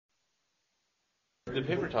The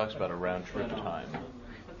paper talks about a round trip time.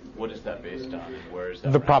 What is that based on, and where is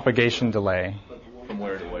that? The propagation delay. From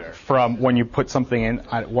where to where? From when you put something in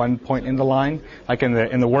at one point in the line. Like in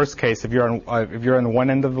the worst case, if you're on one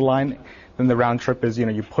end of the line, then the round trip is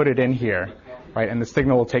you put it in here, right? And the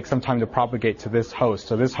signal will take some time to propagate to this host,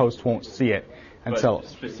 so this host won't see it until. But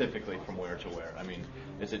specifically from where to where? I mean,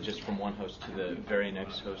 is it just from one host to the very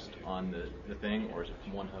next host on the thing, or is it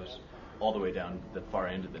from one host all the way down the far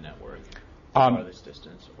end of the network? Farthest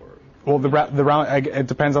distance, or? Well, the round, it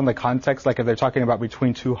depends on the context. Like if they're talking about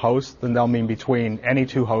between two hosts, then they'll mean between any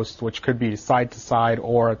two hosts, which could be side to side,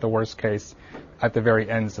 or at the worst case, at the very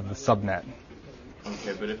ends of the subnet.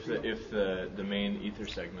 Okay, but if the main ether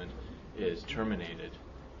segment is terminated,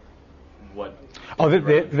 what? Oh,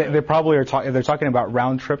 they probably are talking. If they're talking about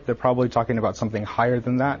round trip, they're probably talking about something higher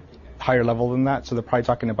than that, higher level than that. So they're probably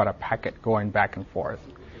talking about a packet going back and forth.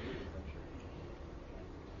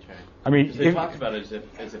 I mean, they talked about it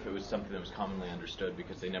as if it was something that was commonly understood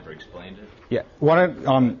because they never explained it. Yeah. Why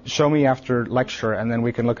don't show me after lecture, and then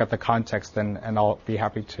we can look at the context, and I'll be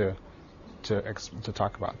happy to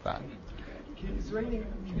talk about that. Is there anything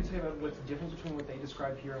you can say about what's the difference between what they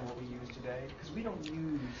describe here and what we use today? Because we don't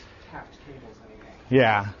use tapped cables anymore.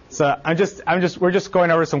 Yeah. So we're just going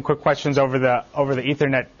over some quick questions over the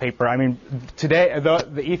Ethernet paper. I mean, today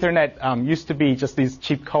the Ethernet used to be just these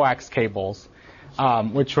cheap coax cables.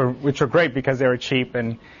 Which were great because they were cheap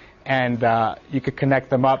and you could connect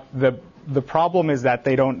them up. The problem is that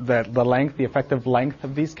they don't the effective length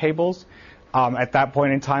of these cables at that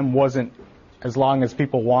point in time wasn't as long as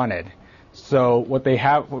people wanted. So what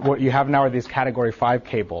you have now are these Category 5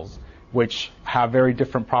 cables, which have very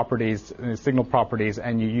different properties, signal properties,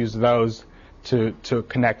 and you use those to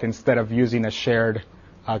connect instead of using a shared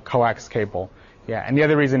coax cable. Yeah, and the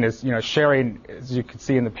other reason is, sharing, as you can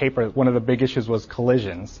see in the paper, one of the big issues was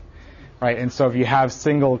collisions, right? And so if you have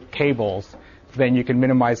single cables, then you can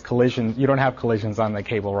minimize collisions. You don't have collisions on the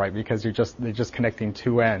cable, right? Because they're just connecting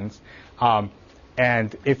two ends.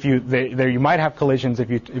 And if you might have collisions if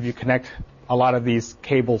you connect a lot of these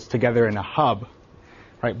cables together in a hub,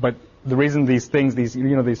 right? But the reason these things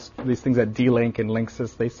that D-Link and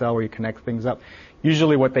Linksys they sell where you connect things up,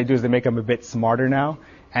 usually what they do is they make them a bit smarter now.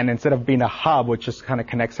 And instead of being a hub, which just kind of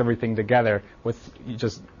connects everything together with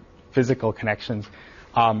just physical connections,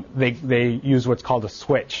 they use what's called a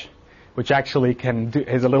switch, which actually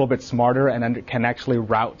is a little bit smarter and can actually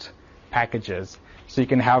route packages. So you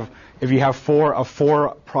can have, if you have a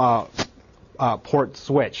four port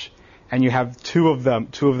switch, and you have two of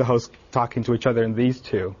the hosts talking to each other in these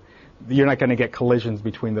two, you're not going to get collisions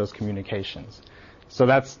between those communications. So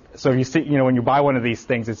you see, when you buy one of these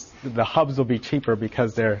things, the hubs will be cheaper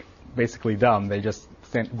because they're basically dumb.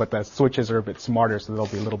 But the switches are a bit smarter, so they'll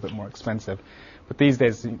be a little bit more expensive. But these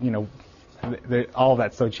days, all of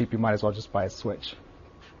that's so cheap, you might as well just buy a switch.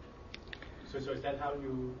 So is that how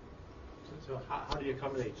you? So how do you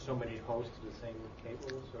accommodate so many hosts to the same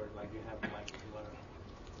cables, or like you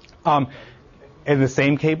have in the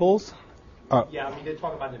same cables? Yeah, I mean they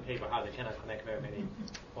talk about in the paper how they cannot connect very many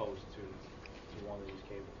hosts to one of these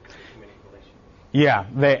cables. Too many collisions. Yeah,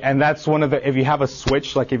 and that's one of the. If you have a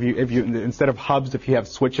switch, like if you instead of hubs, if you have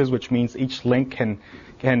switches, which means each link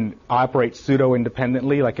can operate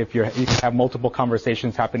pseudo-independently. Like if you can have multiple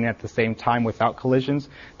conversations happening at the same time without collisions,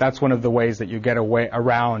 that's one of the ways that you get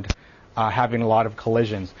around having a lot of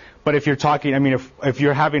collisions. But if you're talking, I mean, if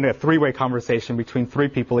you're having a three-way conversation between three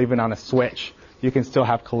people, even on a switch, you can still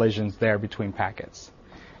have collisions there between packets.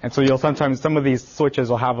 And so some of these switches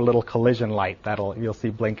will have a little collision light you'll see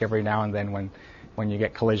blink every now and then when you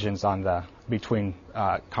get collisions between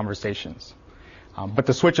conversations. But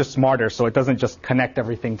the switch is smarter, so it doesn't just connect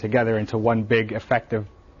everything together into one big effective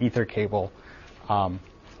ether cable.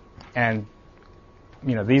 And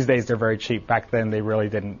these days they're very cheap. Back then they really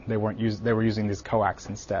didn't. They were using these coax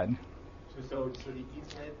instead. So the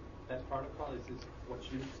Ethernet, that protocol, is this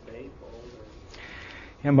what's used today for all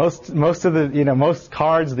the? Yeah, most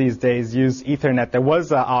cards these days use Ethernet. There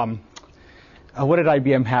was what did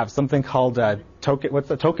IBM have? Something called a token. What's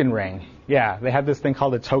a token ring? Yeah, they had this thing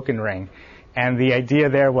called a token ring, and the idea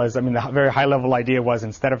there was, the very high-level idea was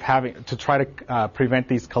instead of having to try to prevent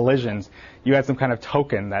these collisions, you had some kind of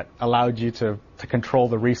token that allowed you to control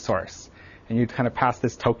the resource, and you'd kind of pass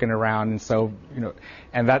this token around, and so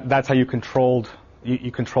and that's how you controlled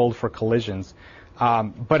for collisions.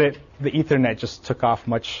 But the Ethernet just took off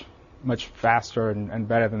much faster and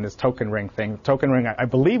better than this token ring thing. The token ring, I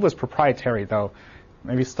believe, was proprietary, though.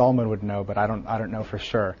 Maybe Stallman would know, but I don't know for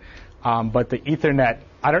sure. But the Ethernet,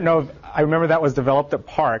 I don't know. I remember that was developed at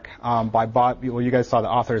Park by Bob. Well, you guys saw the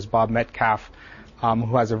authors, Bob Metcalf,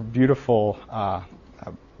 who has a beautiful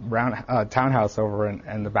brown townhouse over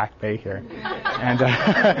in the Back Bay here, and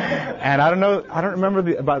and I don't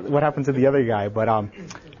remember about what happened to the other guy,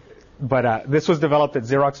 but this was developed at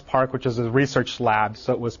Xerox PARC, which is a research lab,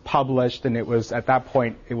 so it was published, and it was at that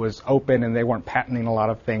point it was open, and they weren't patenting a lot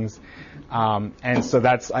of things, and so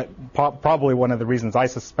that's probably one of the reasons I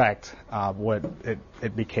suspect what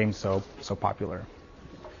it became so popular.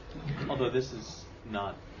 Although this is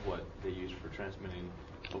not what they use for transmitting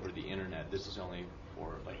over the internet. This is only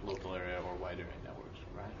for like local area or wide area networks,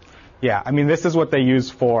 right? Yeah, I mean this is what they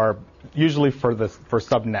use usually for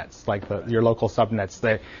subnets, like your local subnets.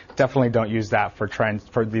 They definitely don't use that for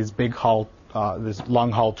these big these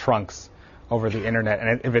long haul trunks over the internet.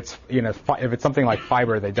 And if it's something like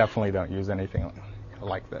fiber, they definitely don't use anything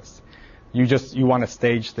like this. You want to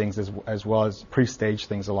stage things as well as pre-stage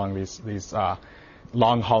things along these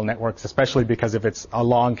long-haul networks, especially because if it's a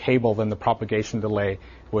long cable, then the propagation delay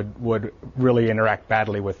would really interact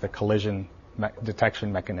badly with the collision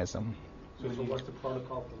detection mechanism. So what's the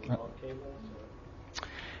protocol for the long cables?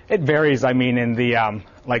 It varies. I mean, in the I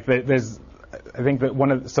think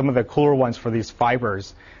that some of the cooler ones for these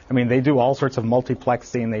fibers, I mean, they do all sorts of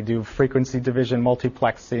multiplexing. They do frequency division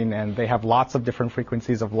multiplexing, and they have lots of different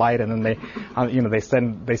frequencies of light. And then they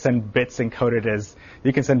send bits encoded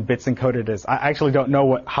as I actually don't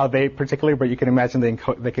know how they particularly, but you can imagine they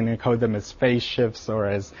can encode them as phase shifts or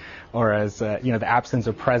as the absence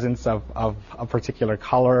or presence of a particular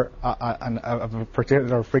color of a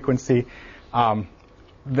particular frequency.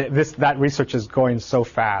 That research is going so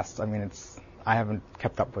fast. I mean, I haven't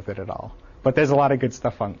kept up with it at all. But there's a lot of good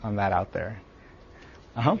stuff on that out there.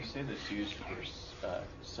 You say that's used for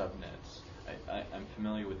subnets. I'm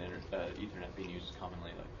familiar with Ethernet being used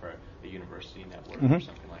commonly, like for a university network or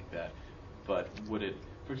something like that. But would it,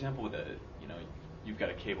 for example, with you've got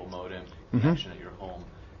a cable modem connection at your home,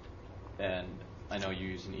 and I know you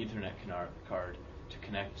use an Ethernet card to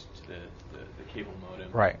connect to the cable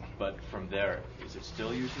modem. Right. But from there, is it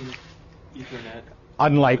still using Ethernet?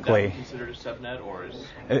 Unlikely. Would that be considered a subnet, or is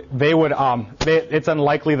they would? It's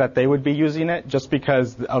unlikely that they would be using it just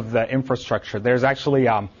because of the infrastructure. There's actually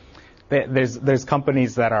there's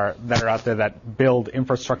companies that are out there that build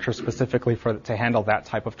infrastructure specifically to handle that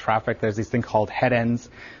type of traffic. There's these things called head ends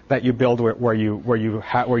that you build where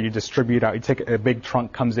you distribute out. You take a big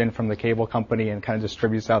trunk comes in from the cable company and kind of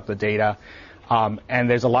distributes out the data. And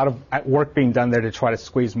there's a lot of work being done there to try to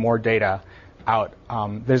squeeze more data out.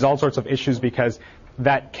 There's all sorts of issues because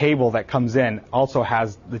that cable that comes in also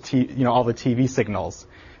has all the TV signals.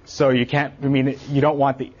 So you can't. I mean, you don't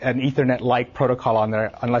want an Ethernet-like protocol on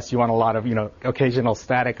there unless you want a lot of occasional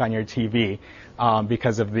static on your TV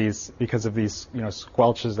because of these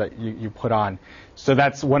squelches that you put on. So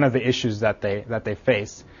that's one of the issues that they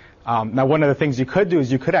face. Now, one of the things you could do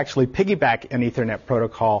is you could actually piggyback an Ethernet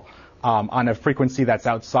protocol on a frequency that's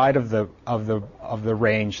outside of the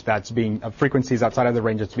range frequencies outside of the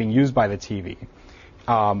range that's being used by the TV.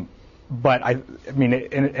 But I mean,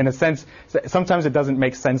 in a sense, sometimes it doesn't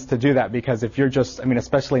make sense to do that because if you're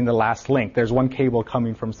especially in the last link, there's one cable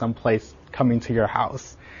coming from someplace coming to your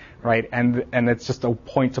house, right? And it's just a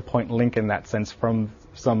point-to-point link in that sense from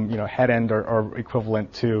some head end or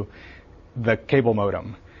equivalent to the cable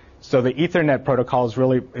modem. So the Ethernet protocol is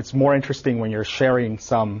it's more interesting when you're sharing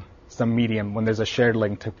some medium, when there's a shared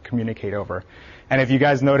link to communicate over. And if you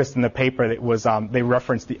guys noticed in the paper, it was they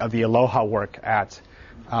referenced the Aloha work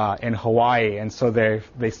in Hawaii, and so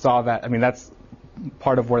they saw that. I mean, that's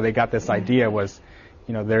part of where they got this idea was,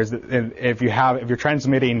 if you're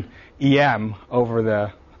transmitting EM over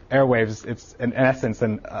the airwaves, it's in essence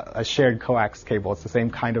a shared coax cable. It's the same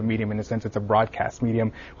kind of medium in a sense. It's a broadcast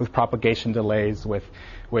medium with propagation delays,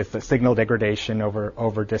 with signal degradation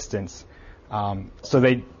over distance. So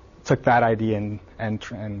they took that idea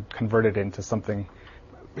and converted it into something,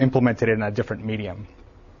 implemented it in a different medium.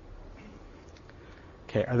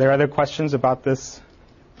 Okay, are there other questions about this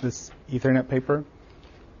Ethernet paper?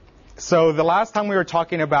 So the last time we were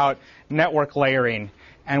talking about network layering,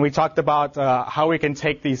 and we talked about how we can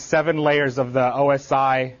take these 7 layers of the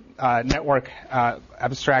OSI network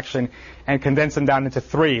abstraction and condense them down into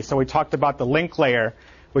 3. So we talked about the link layer,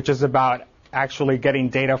 which is about actually getting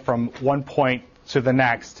data from one point to the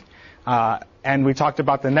next. And we talked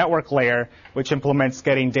about the network layer, which implements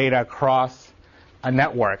getting data across a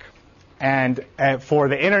network. And for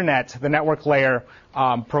the internet, the network layer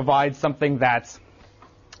provides something that's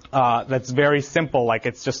very simple, like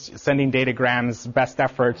it's just sending datagrams, best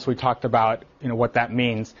efforts. We talked about what that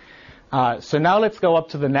means. So now let's go up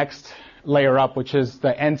to the next layer up, which is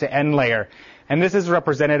the end-to-end layer. And this is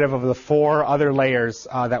representative of the 4 other layers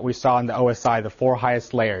that we saw in the OSI, the 4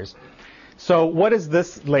 highest layers. So what is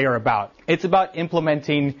this layer about? It's about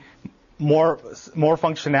implementing more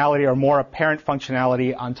functionality or more apparent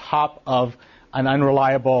functionality on top of an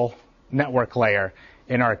unreliable network layer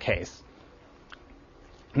in our case.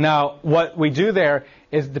 Now, what we do there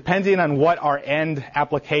is, depending on what our end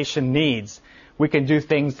application needs, we can do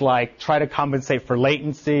things like try to compensate for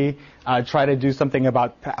latency, try to do something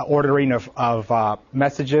about ordering of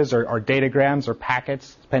messages or datagrams or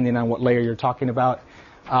packets, depending on what layer you're talking about.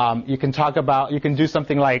 You can do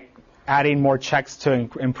something like adding more checks to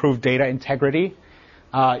improve data integrity.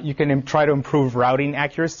 You can try to improve routing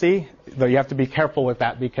accuracy, though you have to be careful with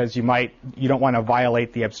that because you don't want to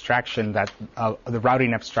violate the abstraction the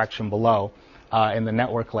routing abstraction below in the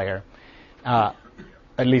network layer, at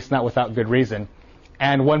least not without good reason.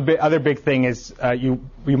 And one other big thing is you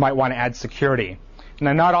might want to add security.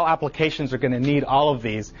 Now, not all applications are going to need all of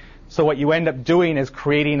these, so what you end up doing is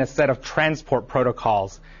creating a set of transport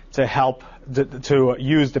protocols to help to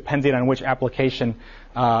use depending on which application,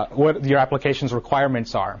 what your application's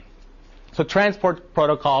requirements are. So transport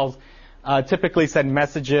protocols typically send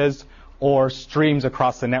messages or streams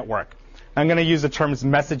across the network. I'm going to use the terms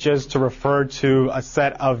messages to refer to a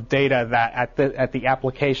set of data that at the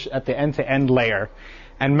application, at the end-to-end layer.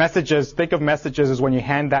 And messages, think of messages as when you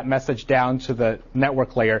hand that message down to the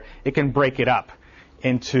network layer, it can break it up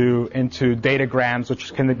into datagrams,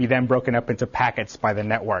 which can be then broken up into packets by the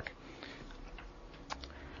network.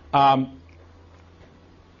 Now,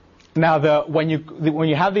 when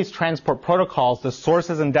you have these transport protocols, the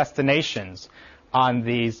sources and destinations on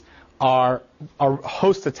these are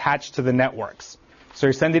hosts attached to the networks. So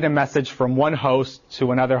you're sending a message from one host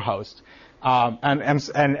to another host. I'm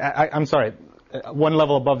sorry, one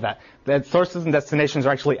level above that. The sources and destinations are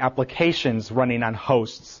actually applications running on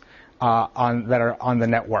hosts that are on the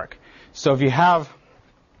network. So if you have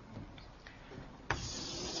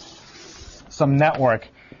some network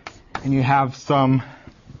and you have some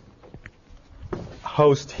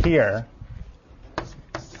host here,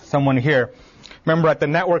 someone here. Remember, at the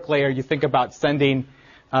network layer, you think about sending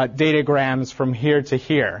datagrams from here to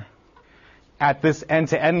here. At this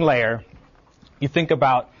end-to-end layer, you think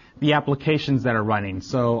about the applications that are running.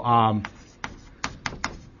 So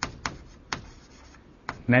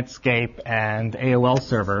Netscape and AOL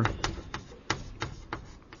server.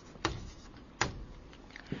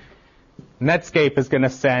 Netscape is going to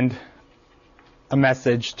send a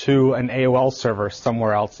message to an AOL server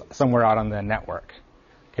somewhere out on the network.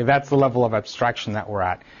 Okay, that's the level of abstraction that we're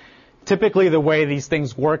at. Typically, the way these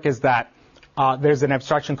things work is that there's an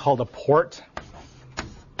abstraction called a port.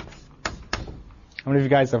 How many of you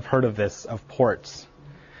guys have heard of this, of ports?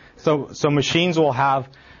 So machines will have,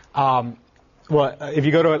 if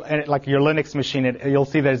you go to like your Linux machine, you'll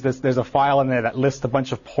see there's a file in there that lists a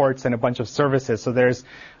bunch of ports and a bunch of services. So there's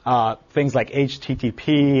things like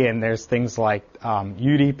HTTP, and there's things like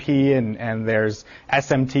UDP, and there's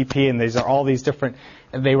SMTP, and these are all these different.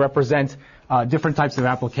 They represent different types of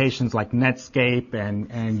applications like Netscape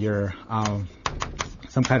and your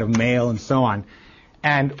some kind of mail and so on.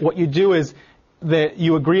 And what you do is that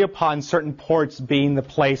you agree upon certain ports being the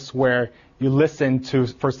place where you listen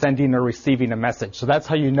for sending or receiving a message. So that's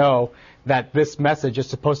how you know that this message is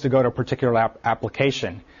supposed to go to a particular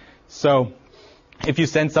application. So if you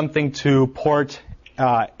send something to port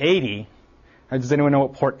 80, does anyone know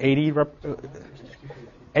what port 80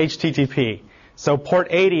 HTTP. So port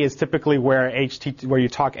 80 is typically where you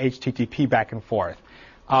talk HTTP back and forth.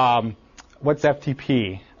 What's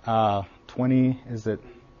FTP? 20, is it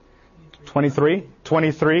 23?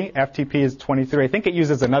 23. FTP is 23. I think it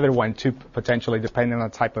uses another one too, potentially, depending on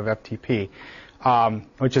the type of FTP,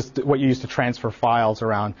 which is what you use to transfer files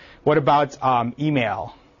around. What about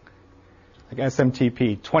email? Like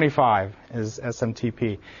SMTP. 25 is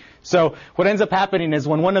SMTP. So what ends up happening is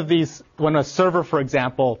when a server, for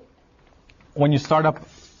example, when you start up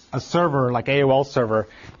a server like AOL server,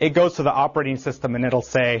 it goes to the operating system and it'll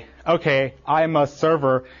say, okay, I'm a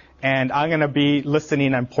server and I'm going to be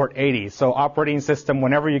listening on port 80. So operating system,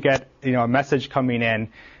 whenever you get a message coming in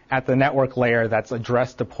at the network layer that's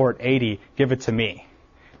addressed to port 80, give it to me,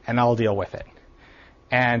 and I'll deal with it.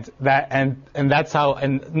 And that's how.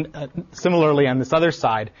 And similarly on this other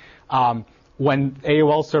side, when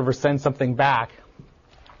AOL server sends something back,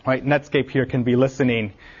 right? Netscape here can be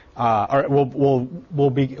listening, or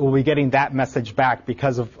we'll be getting that message back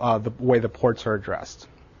because of the way the ports are addressed.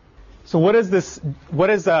 So what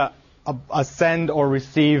is a send or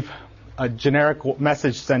receive, a generic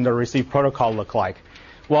message send or receive protocol look like?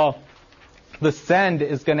 Well, the send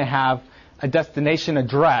is going to have a destination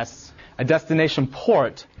address, a destination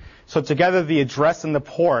port. So together the address and the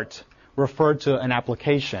port refer to an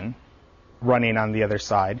application. running on the other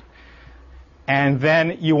side. And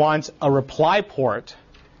then you want a reply port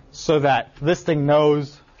so that this thing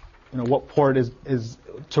knows, what port is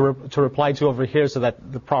to reply to over here, so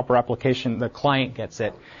that the proper application, the client, gets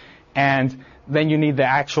it. And then you need the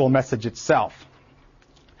actual message itself.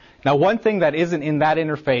 Now, one thing that isn't in that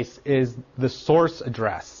interface is the source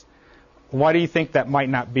address. Why do you think that might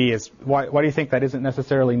not be? Why do you think that isn't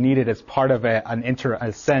necessarily needed as part of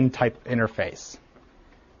a send type interface?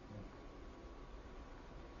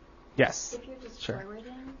 Yes. If you're just sure. forwarding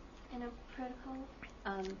in a protocol,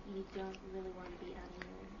 you don't really want to be adding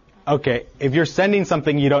your... Okay. If you're sending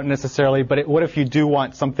something, you don't necessarily, but what if you do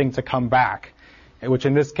want something to come back? Which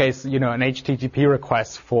in this case, an HTTP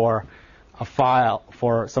request for a file,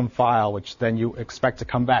 for some file, which then you expect to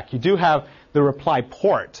come back. You do have the reply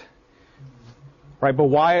port, right? But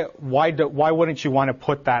why wouldn't you want to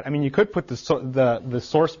put that? I mean, you could put the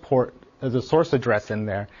source port, the source address in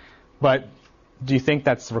there, but do you think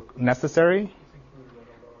that's necessary?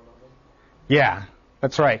 Yeah,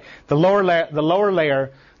 that's right. The lower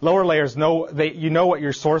layers know what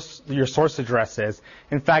your source address is.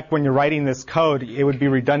 In fact, when you're writing this code, it would be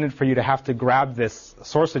redundant for you to have to grab this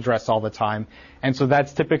source address all the time, and so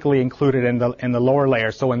that's typically included in the lower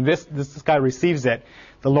layer. So when this guy receives it,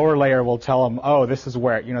 the lower layer will tell him, oh, this is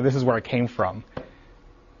where it came from.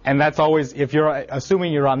 And that's always, if you're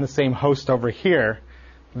assuming you're on the same host over here,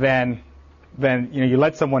 then you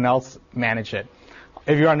let someone else manage it.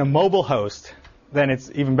 If you're on a mobile host, then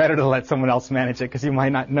it's even better to let someone else manage it, because you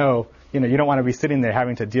might not know, you don't want to be sitting there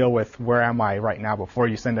having to deal with where am I right now before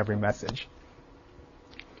you send every message.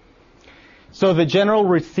 So the general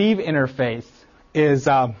receive interface is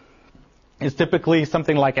typically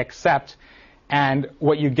something like accept, and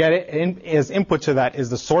what you get as input to that is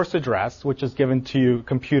the source address, which is given to you,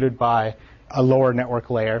 computed by a lower network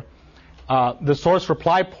layer, the source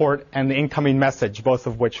reply port, and the incoming message, both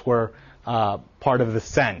of which were part of the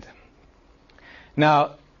send.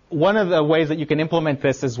 Now, one of the ways that you can implement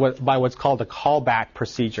this is by what's called a callback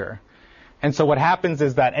procedure. And so what happens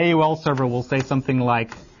is that AOL server will say something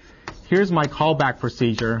like, here's my callback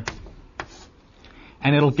procedure,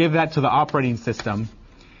 and it'll give that to the operating system,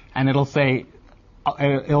 and it'll say,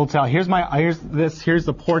 it'll tell, here's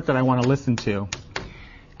the port that I want to listen to.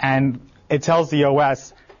 And it tells the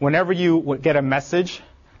OS, whenever you get a message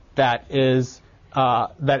that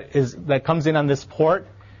comes in on this port,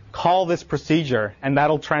 call this procedure, and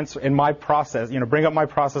that'll transfer in my process, bring up my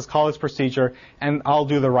process, call this procedure, and I'll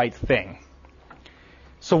do the right thing.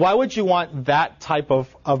 So why would you want that type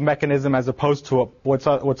of mechanism as opposed to what's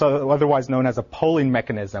otherwise known as a polling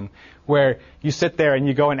mechanism, where you sit there and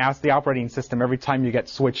you go and ask the operating system every time you get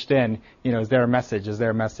switched in, is there a message? Is there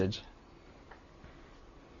a message?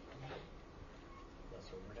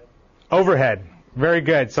 Overhead. Very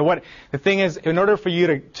good. So the thing is, in order for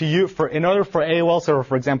AOL server,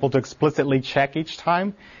 for example, to explicitly check each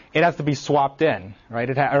time, it has to be swapped in,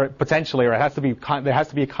 right? There has to be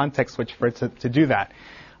a context switch for it to do that.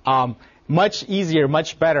 Much easier,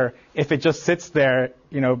 much better if it just sits there,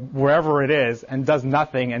 wherever it is, and does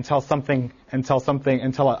nothing until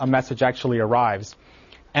a message actually arrives.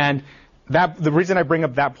 And the reason I bring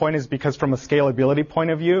up that point is because from a scalability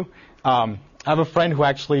point of view, I have a friend who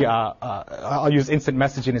actually, I'll use instant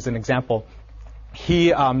messaging as an example. He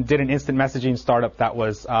did an instant messaging startup that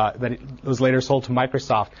was later sold to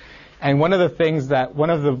Microsoft, and one of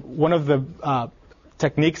the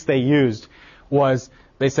techniques they used was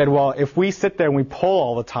they said, well, if we sit there and we poll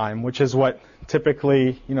all the time, which is what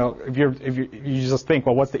typically, if you just think,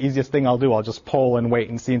 well, what's the easiest thing I'll do? I'll just poll and wait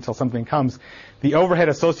and see until something comes. The overhead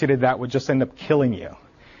associated with that would just end up killing you.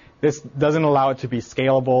 This doesn't allow it to be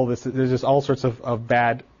scalable. There's just all sorts of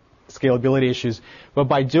bad scalability issues. But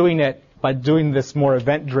by doing this more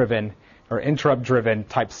event-driven or interrupt-driven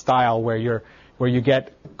type style, where you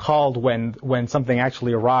get called when something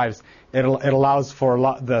actually arrives, it allows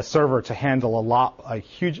for the server to handle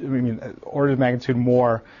order of magnitude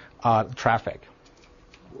more traffic.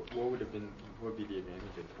 What would be the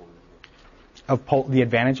advantage of polling? The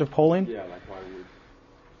advantage of polling? Yeah, like why would?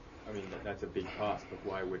 I mean, that's a big cost, but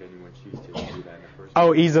why would anyone choose to do that in the first place?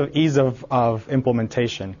 Oh, ease of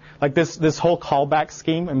implementation. Like this whole callback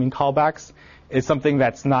scheme. I mean, callbacks is something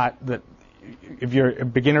that's not that. If you're a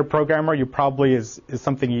beginner programmer, you probably is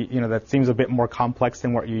something that seems a bit more complex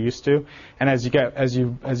than what you're used to. And as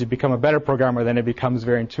you become a better programmer, then it becomes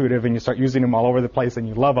very intuitive, and you start using them all over the place, and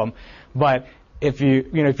you love them. But if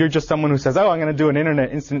you're just someone who says, oh, I'm going to do an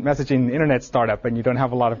instant messaging internet startup, and you don't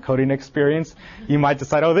have a lot of coding experience, you might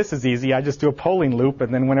decide, oh, this is easy. I just do a polling loop,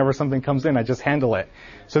 and then whenever something comes in, I just handle it.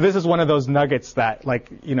 So this is one of those nuggets that,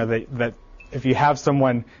 that if you have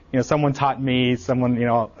someone, someone taught me,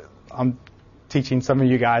 someone, I'm teaching some of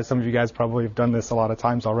you guys probably have done this a lot of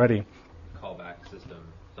times already. Callback system,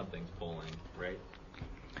 something's pulling, right?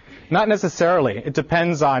 Not necessarily. It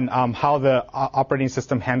depends on how the operating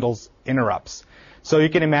system handles interrupts. So you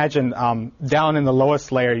can imagine down in the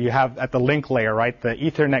lowest layer, you have at the link layer, right? The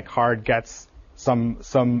Ethernet card gets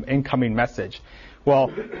some incoming message.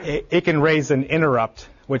 Well, it can raise an interrupt,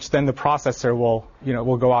 which then the processor will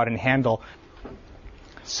go out and handle.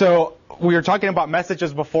 So we were talking about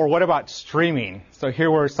messages before. What about streaming? So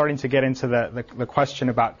here we're starting to get into the question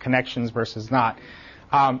about connections versus not.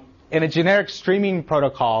 In a generic streaming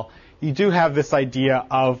protocol, you do have this idea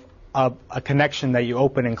of a connection that you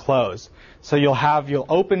open and close. So you'll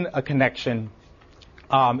open a connection.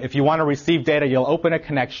 If you want to receive data, you'll open a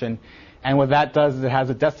connection. And what that does is it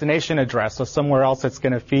has a destination address, so somewhere else it's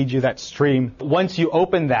going to feed you that stream. Once you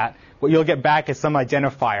open that, what you'll get back is some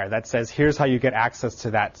identifier that says, here's how you get access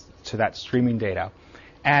to that streaming data.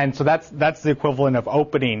 And so that's the equivalent of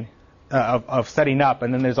opening, of setting up.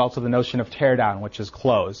 And then there's also the notion of teardown, which is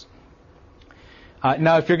close.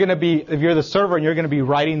 Now, if you're the server and you're going to be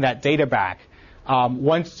writing that data back,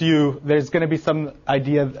 there's going to be some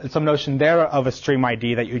notion there of a stream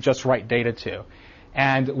ID that you just write data to.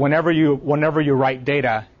 And whenever you write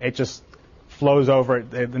data, it just flows over.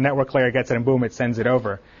 The network layer gets it, and boom, it sends it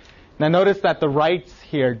over. Now notice that the writes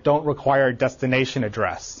here don't require a destination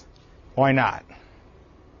address. Why not?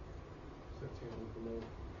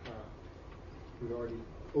 We've already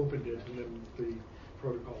opened it, and then the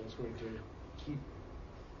protocol is going to keep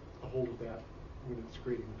a hold of that when it's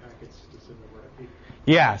creating packets to send over IP.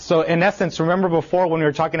 Yeah, so in essence, remember before when we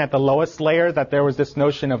were talking at the lowest layer that there was this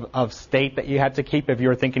notion of state that you had to keep if you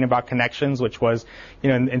were thinking about connections, which was,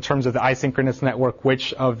 in terms of the asynchronous network,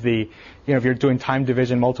 which of the, if you're doing time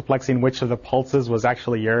division multiplexing, which of the pulses was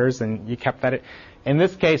actually yours, and you kept that. In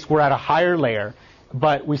this case, we're at a higher layer,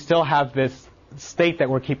 but we still have this state that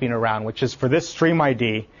we're keeping around, which is for this stream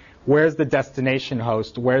ID, where's the destination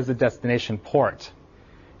host, where's the destination port?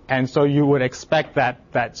 And so you would expect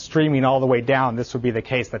that streaming all the way down, this would be the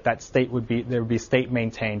case, that state there would be state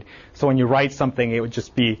maintained. So when you write something, it would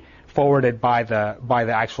just be forwarded by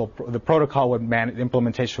the protocol the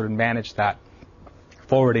implementation would manage that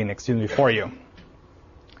forwarding, for you.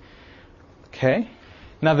 Okay.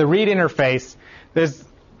 Now the read interface, there's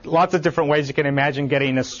lots of different ways you can imagine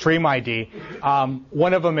getting a stream ID.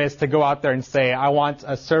 One of them is to go out there and say, I want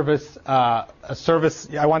a service, I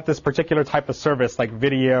want this particular type of service, like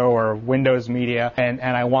video or Windows media, and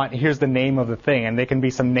here's the name of the thing, and there can be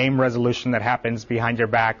some name resolution that happens behind your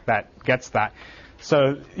back that gets that.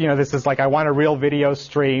 So, this is like, I want a real video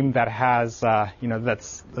stream that has,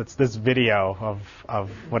 that's this video of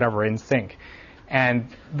whatever in sync. And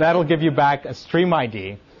that'll give you back a stream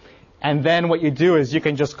ID. And then what you do is you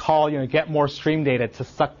can just call, get more stream data to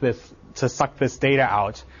suck this data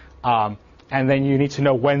out. And then you need to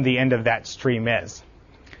know when the end of that stream is.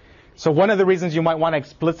 So one of the reasons you might want to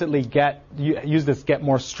explicitly use this get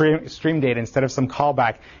more stream data instead of some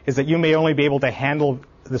callback is that you may only be able to handle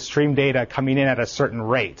the stream data coming in at a certain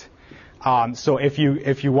rate. So if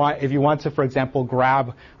you want to, for example,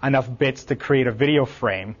 grab enough bits to create a video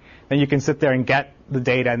frame, then you can sit there and get the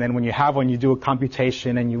data, and then when you have one, you do a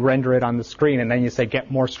computation and you render it on the screen, and then you say get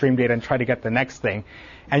more stream data and try to get the next thing,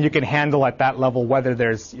 and you can handle at that level whether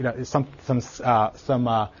there's some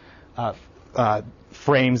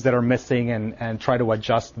frames that are missing and try to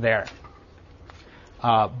adjust there.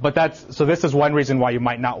 So this is one reason why you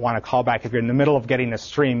might not want to call back. If you're in the middle of getting a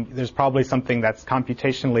stream, there's probably something that's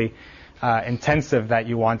computationally intensive that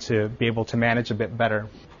you want to be able to manage a bit better.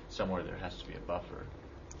 Somewhere there has to be a buffer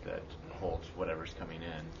that holds whatever's coming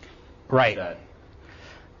in. Right.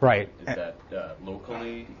 Right. Is that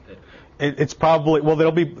locally? It's probably, well,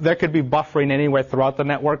 there could be buffering anywhere throughout the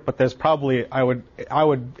network, but there's probably, if I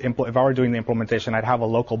were doing the implementation, I'd have a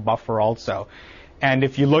local buffer also. And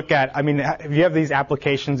if you look at, if you have these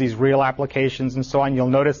applications, these real applications and so on, you'll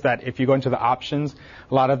notice that if you go into the options,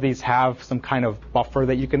 a lot of these have some kind of buffer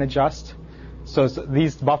that you can adjust. So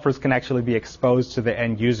these buffers can actually be exposed to the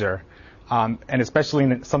end user. And especially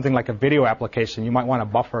in something like a video application, you might want to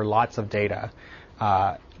buffer lots of data,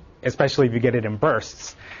 especially if you get it in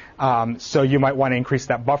bursts. So you might want to increase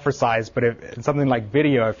that buffer size. But in something like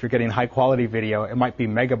video, if you're getting high-quality video, it might be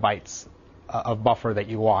megabytes of buffer that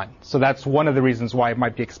you want. So that's one of the reasons why it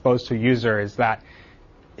might be exposed to a user, is that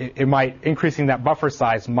increasing that buffer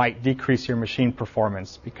size might decrease your machine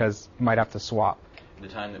performance because you might have to swap. The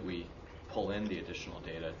time that we pull in the additional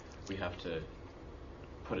data, we have to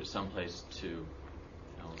put it someplace to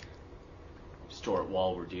store it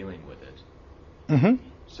while we're dealing with it. Mm-hmm.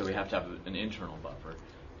 So we have to have an internal buffer,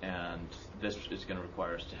 and this is going to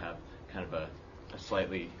require us to have kind of a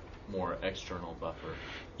slightly more external buffer.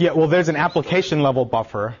 Yeah, well, there's an application level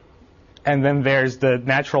buffer, and then there's the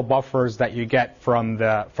natural buffers that you get from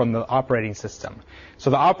the operating system. So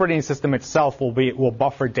the operating system itself will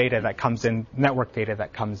buffer data that comes in, network data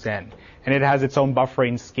that comes in, and it has its own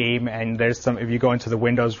buffering scheme. And there's some. If you go into the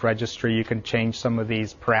Windows registry, you can change some of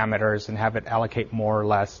these parameters and have it allocate more or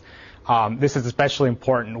less. This is especially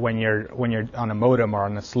important when you're on a modem or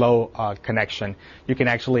on a slow connection. You can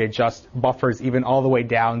actually adjust buffers even all the way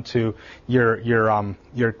down to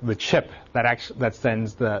the chip that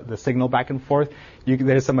sends the signal back and forth.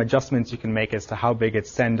 There's some adjustments you can make as to how big its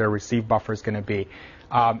send or receive buffer is going to be.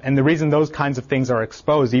 And the reason those kinds of things are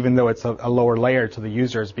exposed, even though it's a lower layer to the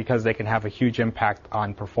user, is because they can have a huge impact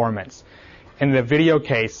on performance. In the video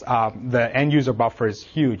case, the end user buffer is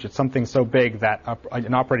huge. It's something so big that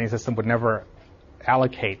an operating system would never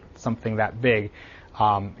allocate something that big.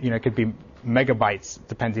 It could be megabytes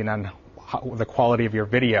depending on the quality of your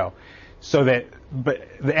video. But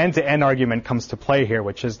the end-to-end argument comes to play here,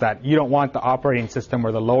 which is that you don't want the operating system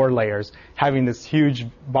or the lower layers having this huge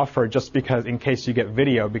buffer just because in case you get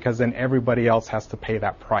video, because then everybody else has to pay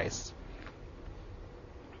that price.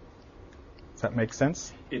 Does that make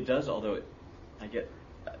sense? It does, although I get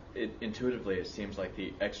it intuitively. It seems like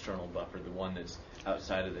the external buffer, the one that's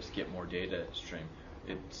outside of this get more data stream,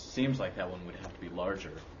 it seems like that one would have to be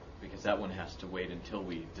larger because that one has to wait until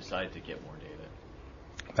we decide to get more data.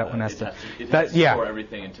 That one has to store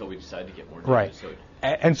everything until we decide to get more data. Right. So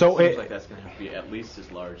and so it seems like that's going to have to be at least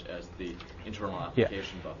as large as the internal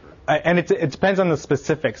application buffer. And it depends on the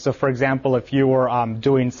specifics. So, for example, if you were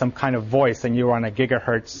doing some kind of voice and you were on a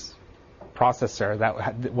gigahertz processor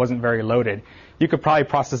that wasn't very loaded, you could probably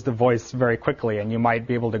process the voice very quickly, and you might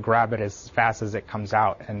be able to grab it as fast as it comes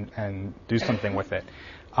out and do something with it.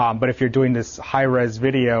 But if you're doing this high-res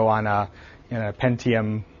video on a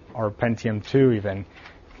Pentium or Pentium 2 even,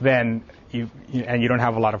 then you don't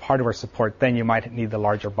have a lot of hardware support, then you might need the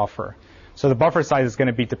larger buffer. So the buffer size is going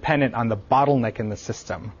to be dependent on the bottleneck in the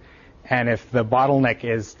system. And if the bottleneck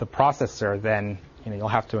is the processor, then you'll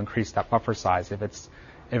have to increase that buffer size. If the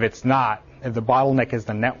bottleneck is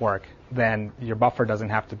the network, then your buffer doesn't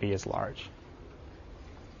have to be as large.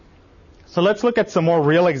 So let's look at some more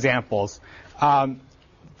real examples.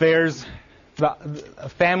 There's a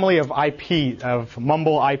family of IP, of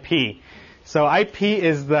mumble IP. So IP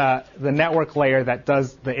is the network layer that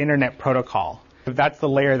does the internet protocol. That's the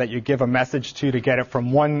layer that you give a message to get it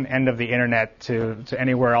from one end of the internet to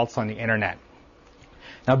anywhere else on the internet.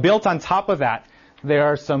 Now, built on top of that, there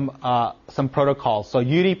are some protocols. So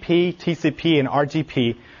UDP, TCP, and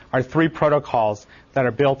RGP are three protocols that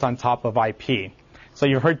are built on top of IP. So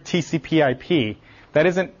you've heard TCP/IP.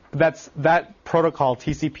 That protocol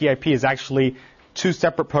TCP/IP is actually two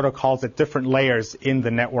separate protocols at different layers in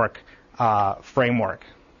the network framework.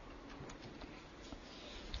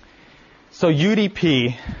 So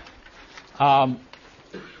UDP.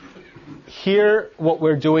 Here, what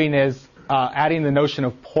we're doing is adding the notion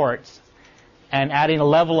of ports and adding a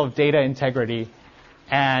level of data integrity,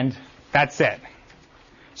 and that's it.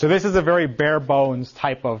 So this is a very bare bones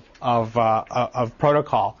type of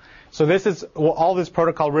protocol. So this is all this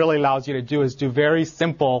protocol really allows you to do is do very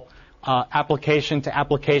simple application to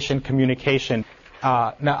application communication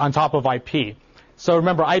on top of IP. So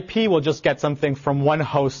remember, IP will just get something from one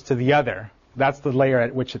host to the other. That's the layer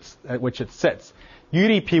at which it sits.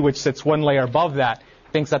 UDP, which sits one layer above that,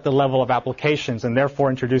 thinks at the level of applications and therefore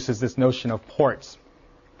introduces this notion of ports.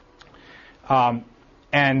 This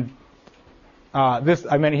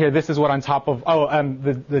is what on top of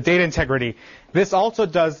the data integrity. This also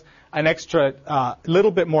does an extra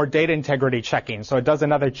little bit more data integrity checking. So it does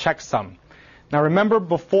another checksum. Now remember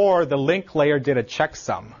before the link layer did a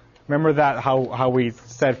checksum. Remember that how we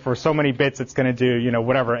said for so many bits it's going to do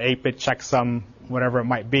whatever 8-bit checksum, whatever it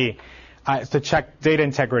might be. To check data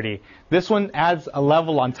integrity. This one adds a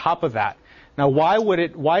level on top of that. Now,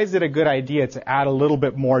 why is it a good idea to add a little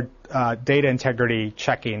bit more data integrity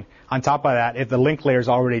checking on top of that if the link layer is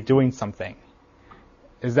already doing something?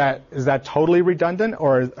 Is that totally redundant,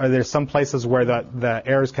 or are there some places where the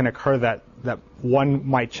errors can occur that one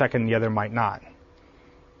might check and the other might not?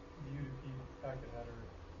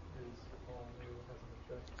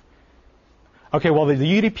 Okay, well, the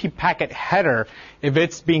UDP packet header, if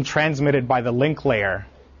it's being transmitted by the link layer,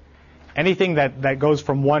 anything that goes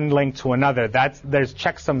from one link to another, there's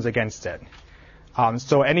checksums against it.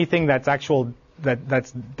 So anything that's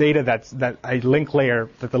that's data that the link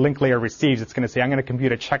layer receives, it's going to say, I'm going to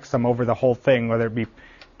compute a checksum over the whole thing, whether it be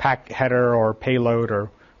pack header or payload or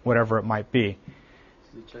whatever it might be.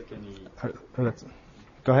 Does it check any?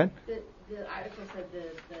 Go ahead. The article said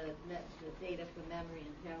the data from memory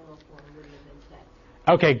in parallel form wouldn't have been set.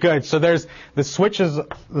 Okay, good. So there's the switches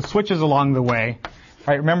along the way.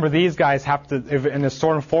 Right, remember these guys have to, if in the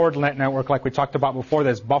store and forward network, like we talked about before,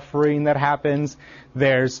 there's buffering that happens.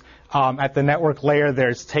 There's, at the network layer,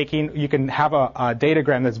 you can have a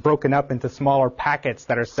datagram that's broken up into smaller packets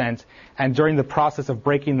that are sent, and during the process of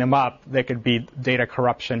breaking them up, there could be data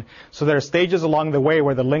corruption. So there are stages along the way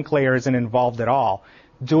where the link layer isn't involved at all.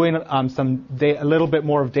 Doing a little bit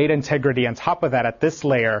more of data integrity on top of that at this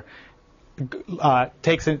layer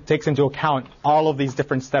takes into account all of these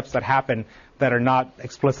different steps that happen that are not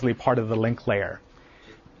explicitly part of the link layer.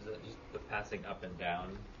 Is that just the passing up and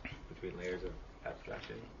down between layers of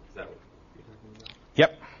abstraction? Is that what you're talking about?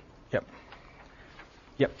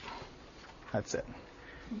 Yep. That's it.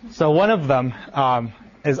 So one of them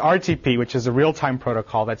is RTP, which is a real-time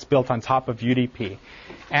protocol that's built on top of UDP.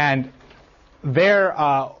 And there,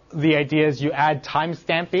 the idea is you add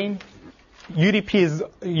timestamping. UDP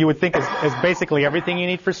you would think is basically everything you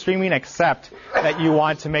need for streaming, except that you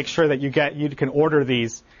want to make sure that you can order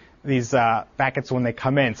these packets when they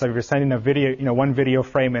come in. So if you're sending a video, one video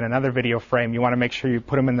frame and another video frame, you want to make sure you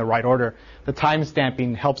put them in the right order. The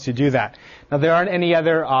timestamping helps you do that. Now there aren't any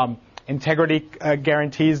other integrity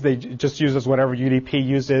guarantees. They just uses whatever UDP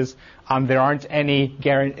uses. There aren't any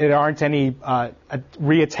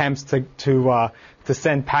reattempts to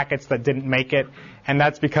send packets that didn't make it. And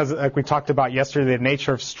that's because, like we talked about yesterday, the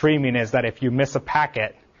nature of streaming is that if you miss a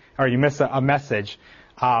packet or you miss a message,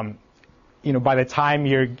 by the time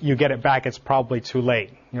you get it back, it's probably too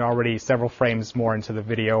late. You're already several frames more into the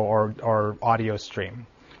video or audio stream.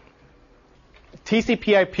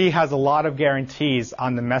 TCP/IP has a lot of guarantees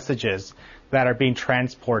on the messages that are being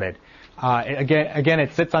transported. Again,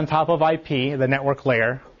 it sits on top of IP, the network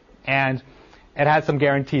layer, and it has some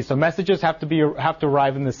guarantees. So messages have to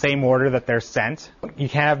arrive in the same order that they're sent. You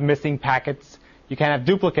can't have missing packets. You can't have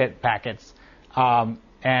duplicate packets.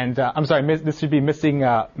 This should be missing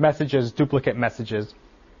messages, duplicate messages.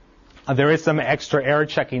 There is some extra error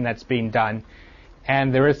checking that's being done,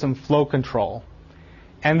 and there is some flow control.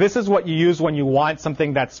 And this is what you use when you want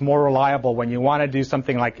something that's more reliable, when you want to do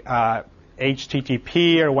something like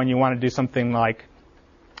HTTP, or when you want to do something like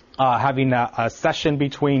having a session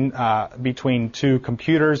between two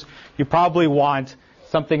computers. You probably want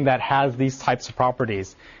something that has these types of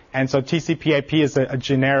properties. And so TCP/IP is a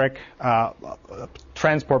generic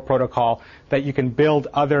transport protocol that you can build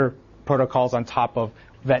other protocols on top of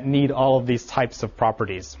that need all of these types of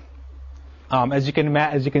properties. As you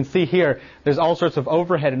can see here, there's all sorts of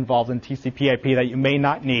overhead involved in TCP/IP that you may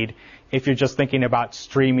not need if you're just thinking about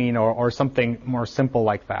streaming or something more simple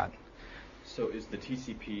like that. So is the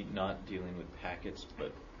TCP not dealing with packets,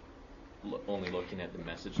 but only looking at the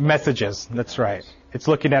message? Messages, that's right. It's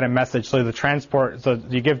looking at a message. So you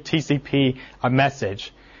give TCP a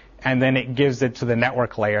message, and then it gives it to the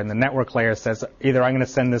network layer, and the network layer says either I'm going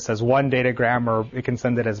to send this as one datagram, or it can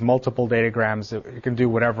send it as multiple datagrams. It can do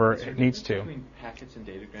whatever it needs to. Between packets and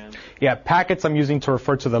datagrams? Yeah, packets I'm using to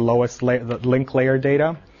refer to the lowest layer, the link layer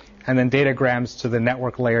data, and then datagrams to the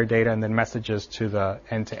network layer data, and then messages to the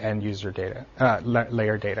end-to-end user data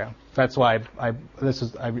layer data. That's why I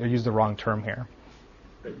used the wrong term here.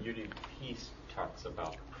 But UDP talks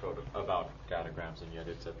about datagrams, and yet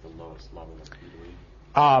it's at the lowest level of PDE.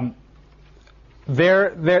 That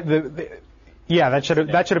should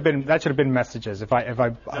have been messages.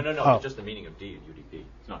 No. Just the meaning of D in UDP.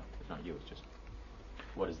 It's not you. It's just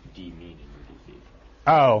what does D mean in UDP?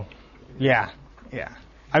 Oh, yeah.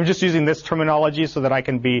 I'm just using this terminology so that I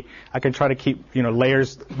can try to keep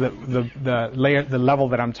layers the level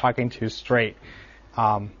that I'm talking to straight.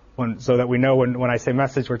 So that we know when I say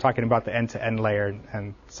message, we're talking about the end-to-end layer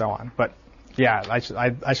and so on. But yeah,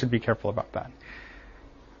 I should be careful about that.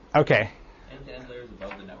 Okay. End-to-end layer is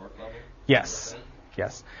above the network level? Yes.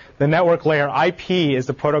 The network layer, IP, is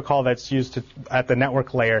the protocol that's used at the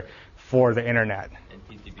network layer for the internet. And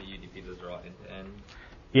TCP, UDP, those are all end-to-end?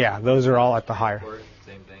 Yeah, those are all at the higher.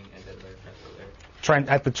 Same thing, end-to-end layer, transport layer?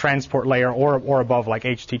 At the transport layer or above, like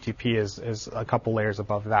HTTP is a couple layers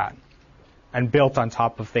above that, and built on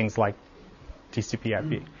top of things like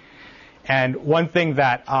TCP/IP. And one thing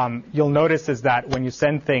that you'll notice is that when you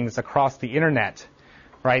send things across the internet,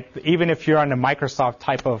 right, even if you're on a Microsoft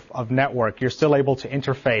type of network, you're still able to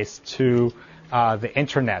interface to the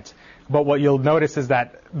internet. But what you'll notice is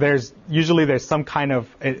that there's some kind of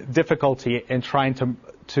difficulty in trying to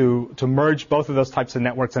merge both of those types of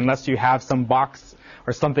networks unless you have some box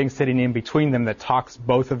or something sitting in between them that talks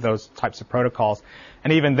both of those types of protocols.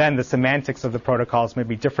 And even then, the semantics of the protocols may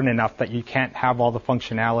be different enough that you can't have all the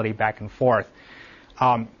functionality back and forth.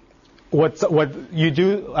 What you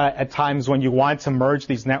do at times when you want to merge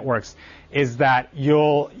these networks is that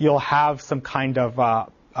you'll have some kind of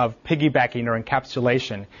piggybacking or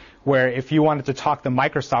encapsulation, where if you wanted to talk the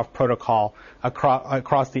Microsoft protocol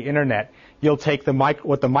across the internet, you'll take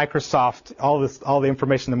what the Microsoft, all the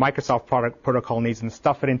information the Microsoft protocol needs, and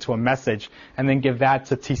stuff it into a message, and then give that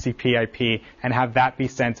to TCP/IP and have that be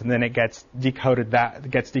sent, and then it gets decoded. That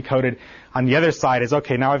gets decoded on the other side is,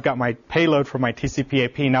 okay, now I've got my payload for my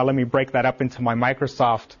TCP/IP. Now let me break that up into my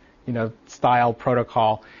Microsoft, style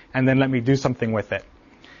protocol, and then let me do something with it.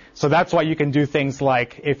 So that's why you can do things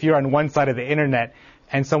like if you're on one side of the internet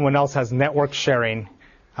and someone else has network sharing,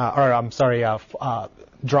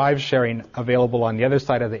 drive sharing available on the other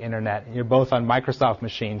side of the internet, and you're both on Microsoft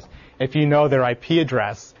machines, if you know their IP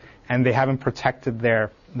address and they haven't protected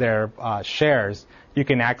their shares, you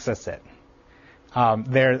can access it.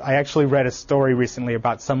 I actually read a story recently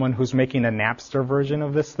about someone who's making a Napster version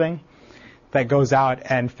of this thing that goes out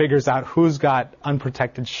and figures out who's got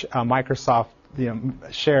unprotected Microsoft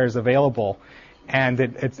shares available, and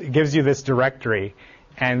it gives you this directory,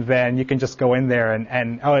 and then you can just go in there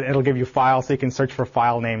and it'll give you files, so you can search for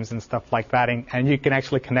file names and stuff like that, and you can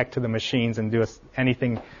actually connect to the machines and do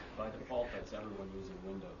anything. By default, that's everyone using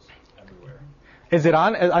Windows everywhere. Is it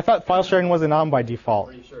on? I thought file sharing wasn't on by default.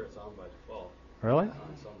 I'm pretty sure it's on by default. Really? On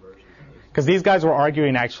some versions at least. Because these guys were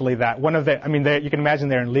arguing actually that you can imagine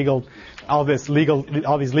they're in all these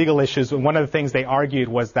legal issues. And one of the things they argued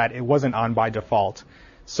was that it wasn't on by default.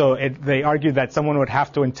 So they argued that someone would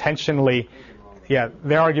have to intentionally,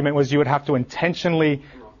 their argument was you would have to intentionally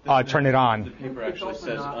turn it on. The paper actually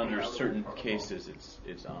says under certain cases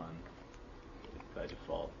it's on by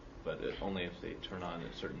default, but only if they turn on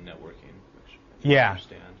a certain networking, which I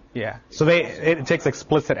understand. Yeah. So it takes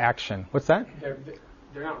explicit action. What's that?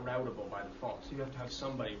 They're not routable by default, so you have to have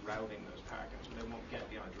somebody routing those packets, or they won't get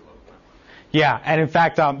beyond your local network. Yeah, and in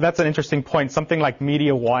fact, that's an interesting point. Something like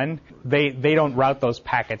Media 1, they don't route those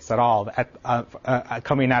packets at all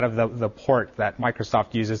coming out of the port that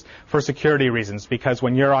Microsoft uses for security reasons, because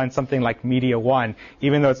when you're on something like Media 1,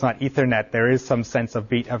 even though it's not Ethernet, there is some sense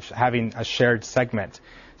of having a shared segment.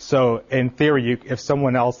 So in theory, if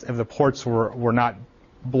the ports were not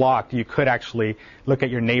blocked, you could actually look at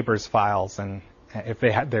your neighbor's files and if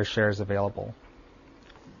they had their shares available.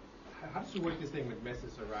 How does it work this thing with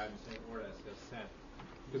messages arrive in the same order as they're sent?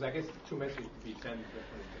 Because I guess two messages could be sent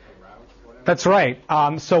different routes or whatever. That's right.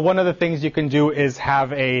 So one of the things you can do is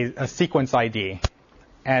have a sequence ID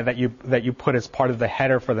that you put as part of the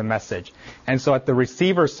header for the message. And so at the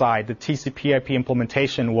receiver side, the TCP/IP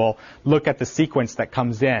implementation will look at the sequence that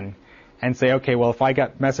comes in and say, okay, well, if I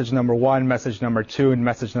got message number 1, message number 2, and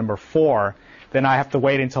message number 4, then I have to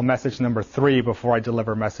wait until message number 3 before I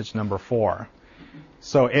deliver message number 4.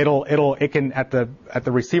 So it can at the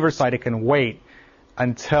receiver side, it can wait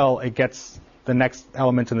until it gets the next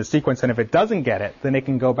element in the sequence, and if it doesn't get it, then it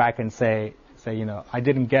can go back and say I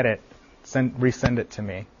didn't get it, resend it to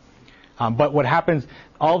me. But what happens,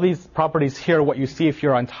 all these properties here, what you see if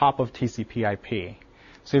you're on top of TCP/IP.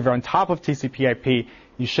 So if you're on top of TCP/IP,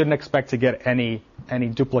 you shouldn't expect to get any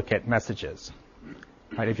duplicate messages.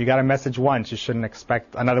 Right? If you got a message once, you shouldn't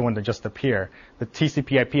expect another one to just appear. The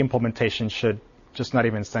TCP/IP implementation should just not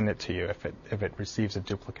even send it to you if it receives a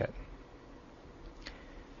duplicate.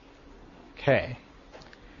 Okay.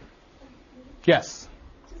 Yes?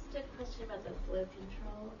 Just a question about the flow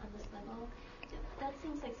control on this level. That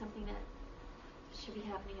seems like something that should be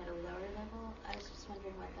happening at a lower level. I was just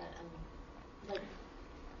wondering what that,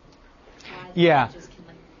 why just can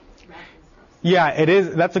wrap and stuff. Yeah, it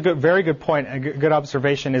is. That's a very good point. A good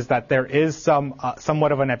observation is that there is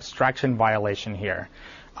somewhat of an abstraction violation here.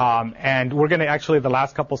 And we're going to actually, the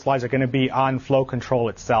last couple slides are going to be on flow control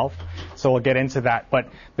itself, so we'll get into that. But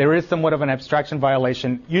there is somewhat of an abstraction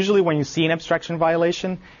violation. Usually when you see an abstraction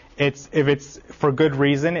violation, if it's for good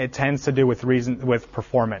reason, it tends to do with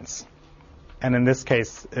performance. And in this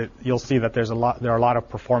case, you'll see that there are a lot of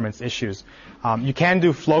performance issues. You can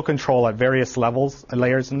do flow control at various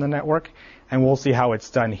layers in the network, and we'll see how it's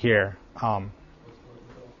done here.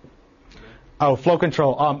 Flow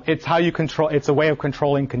control. It's how you control. It's a way of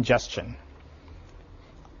controlling congestion.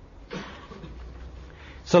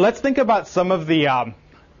 So let's think about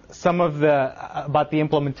about the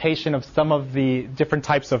implementation of some of the different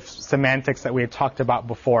types of semantics that we had talked about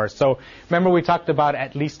before. So remember we talked about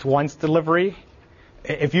at least once delivery.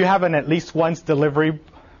 If you have an at least once delivery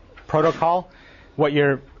protocol, what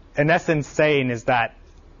you're in essence saying is that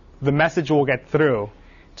the message will get through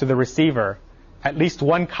to the receiver. At least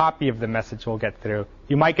one copy of the message will get through.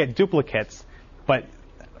 You might get duplicates, but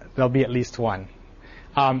there'll be at least one.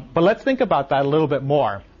 But let's think about that a little bit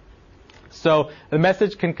more. So the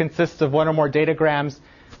message can consist of one or more datagrams.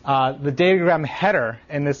 The datagram header,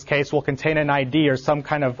 in this case, will contain an ID or some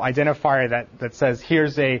kind of identifier that says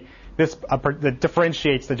here's that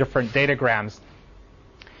differentiates the different datagrams.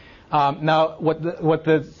 Now, what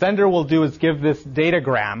the sender will do is give this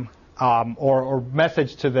datagram or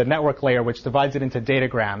message to the network layer, which divides it into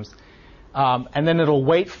datagrams, and then it'll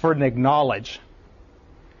wait for an acknowledge,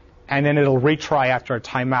 and then it'll retry after a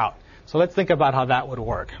timeout. So let's think about how that would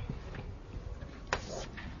work.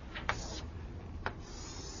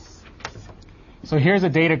 So here's a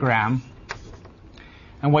datagram,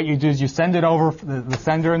 and what you do is you send it over the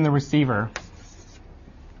sender and the receiver,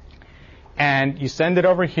 and you send it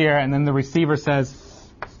over here, and then the receiver says,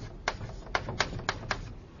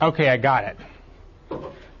 okay, I got it.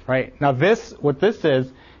 Right? Now what this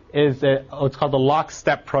is what's called the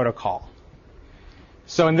lockstep protocol.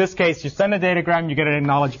 So in this case, you send a datagram, you get an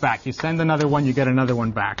acknowledge back. You send another one, you get another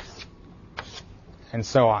one back, and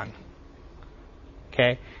so on.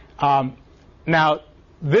 Okay? Now,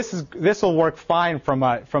 this will work fine from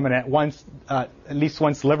an at least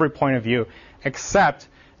once delivery point of view, except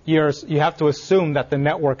you have to assume that the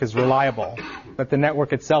network is reliable, that the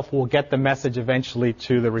network itself will get the message eventually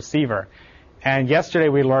to the receiver. And yesterday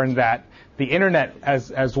we learned that the internet,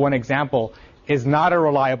 as one example, is not a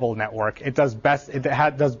reliable network. It does best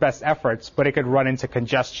efforts, but it could run into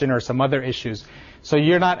congestion or some other issues. So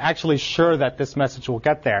you're not actually sure that this message will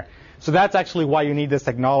get there. So that's actually why you need this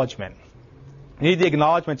acknowledgement. You need the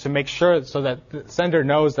acknowledgement to make sure so that the sender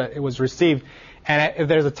knows that it was received. And if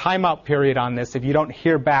there's a timeout period on this, if you don't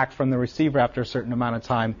hear back from the receiver after a certain amount of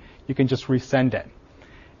time, you can just resend it.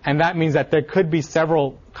 And that means that there could be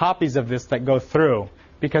several copies of this that go through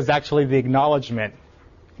because actually the acknowledgement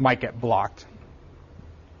might get blocked.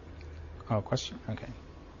 Oh, question? Okay.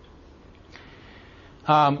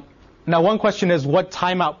 Now, one question is what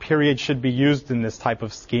timeout period should be used in this type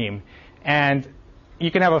of scheme? And you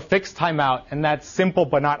can have a fixed timeout, and that's simple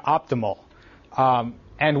but not optimal.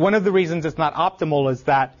 And one of the reasons it's not optimal is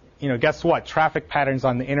that, guess what? Traffic patterns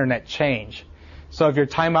on the internet change. So if your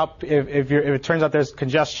timeout, if it turns out there's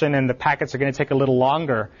congestion and the packets are going to take a little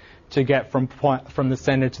longer to get from the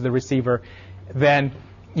sender to the receiver, then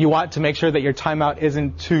you want to make sure that your timeout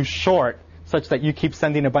isn't too short, such that you keep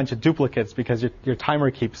sending a bunch of duplicates because your timer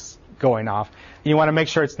keeps going off. You want to make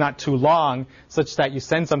sure it's not too long, such that you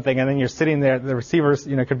send something and then you're sitting there. The receiver,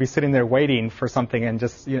 could be sitting there waiting for something, and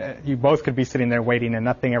just you both could be sitting there waiting, and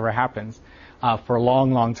nothing ever happens for a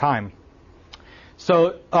long, long time.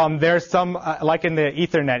 So there's some, like in the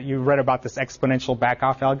Ethernet, you read about this exponential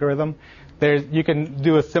backoff algorithm. You can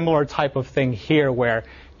do a similar type of thing here, where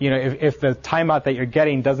if the timeout that you're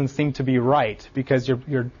getting doesn't seem to be right because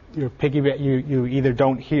you either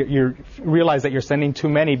don't hear, you realize that you're sending too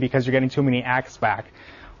many because you're getting too many acts back,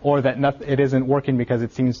 or that it isn't working because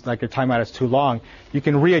it seems like your timeout is too long. You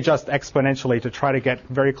can readjust exponentially to try to get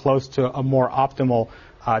very close to a more optimal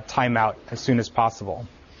timeout as soon as possible.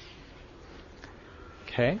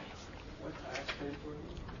 Okay. What's ACT stand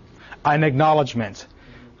for? An acknowledgement.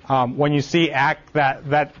 When you see ACT,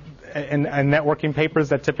 that in networking papers,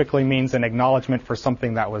 that typically means an acknowledgement for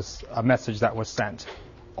something that was a message that was sent.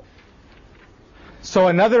 So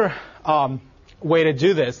another way to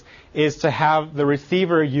do this is to have the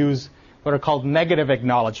receiver use what are called negative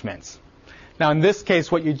acknowledgements. Now, in this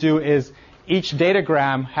case, what you do is each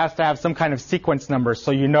datagram has to have some kind of sequence number,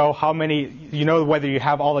 so you know whether you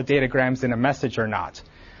have all the datagrams in a message or not.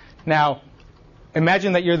 Now,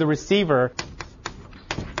 imagine that you're the receiver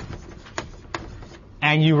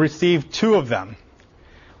and you receive 2 of them.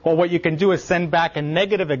 Well, what you can do is send back a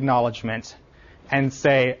negative acknowledgement and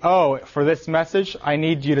say, oh, for this message, I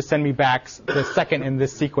need you to send me back the second in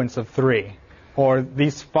this sequence of 3, or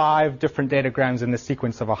these 5 different datagrams in the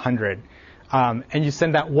sequence of 100. And you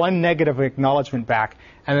send that one negative acknowledgement back,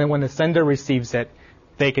 and then when the sender receives it,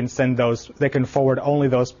 they can forward only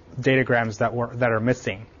those datagrams that are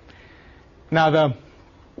missing. Now,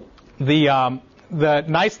 the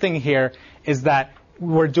nice thing here is that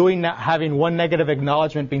we're having one negative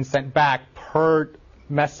acknowledgement being sent back per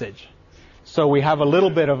message. So we have a little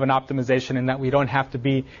bit of an optimization in that we don't have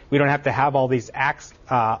to have all these acts. We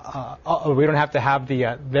don't have to have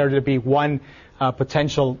there to be one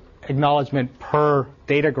potential acknowledgement per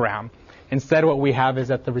datagram. Instead, what we have is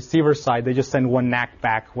at the receiver side, they just send one NAC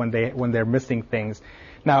back when they're missing things.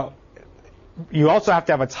 Now, you also have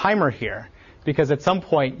to have a timer here, because at some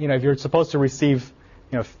point, if you're supposed to receive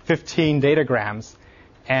 15 datagrams,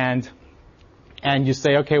 and you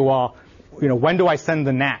say, okay, well, when do I send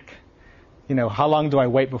the NAC? How long do I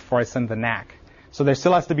wait before I send the NAC? So there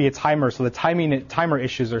still has to be a timer, so the timer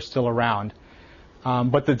issues are still around.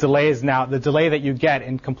 But the delay that you get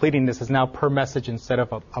in completing this is now per message instead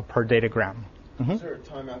of a per datagram. Is there a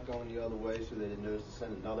timeout going the other way so that it knows to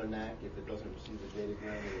send another NAC if it doesn't receive the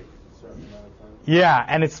datagram in a certain amount of time? Yeah,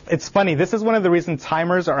 and it's funny. This is one of the reasons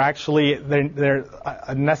timers are actually they're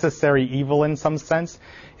a necessary evil in some sense.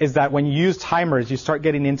 Is that when you use timers, you start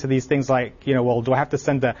getting into these things like, well, do I have to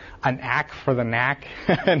send an ACK for the NAC,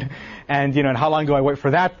 and how long do I wait for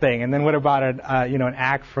that thing, and then what about an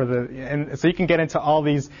ACK for the, and so you can get into all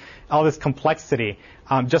this complexity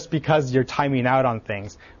just because you're timing out on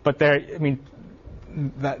things. But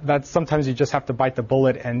that's sometimes you just have to bite the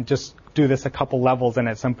bullet and just do this a couple levels, and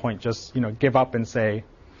at some point just give up and say,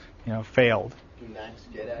 failed. Do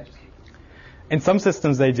NACs get ACKs? In some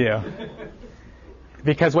systems they do.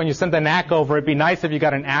 Because when you send the NAC over, it'd be nice if you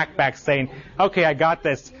got an ACK back saying, okay, I got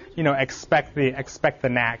this, expect the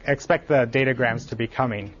NAC, expect the datagrams to be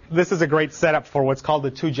coming. This is a great setup for what's called the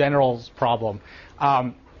two generals problem.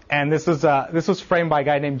 And this was framed by a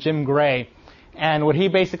guy named Jim Gray. And what he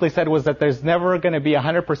basically said was that there's never going to be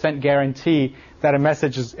 100% guarantee that a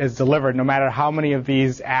message is delivered, no matter how many of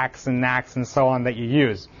these ACKs and NACs and so on that you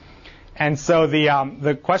use. And so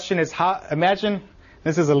the question is, imagine,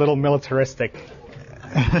 this is a little militaristic.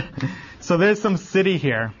 So there's some city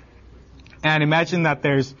here, and imagine that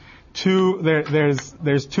there's two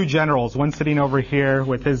generals, one sitting over here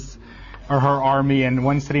with his or her army, and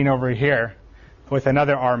one sitting over here with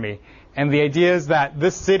another army. And the idea is that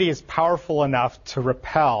this city is powerful enough to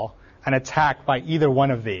repel an attack by either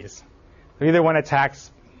one of these. If either one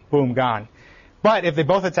attacks, boom, gone. But if they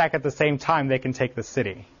both attack at the same time, they can take the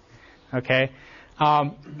city. Okay.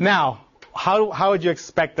 Now, how would you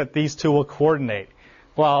expect that these two will coordinate?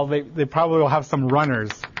 Well, they probably will have some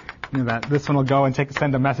runners. That this one will go and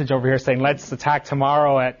send a message over here saying, let's attack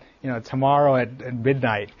tomorrow at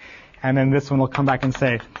midnight. And then this one will come back and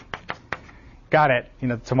say, got it,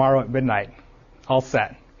 tomorrow at midnight. All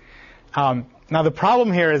set. Now the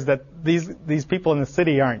problem here is that these people in the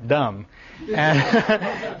city aren't dumb.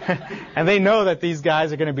 And they know that these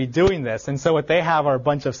guys are going to be doing this. And so what they have are a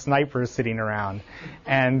bunch of snipers sitting around.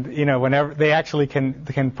 And, whenever they actually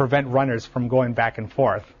can prevent runners from going back and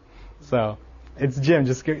forth. So it's Jim,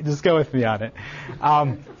 just go with me on it.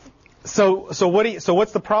 So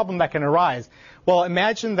what's the problem that can arise? Well,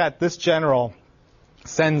 imagine that this general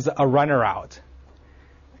sends a runner out.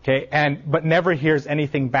 Okay, but never hears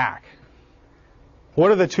anything back. What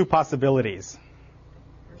are the two possibilities?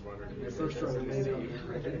 All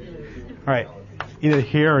right, either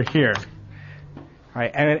here or here. All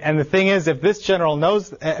right, and the thing is, if this general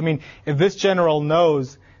does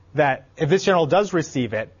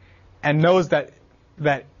receive it, and knows that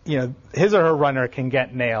his or her runner can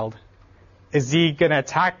get nailed, is he going to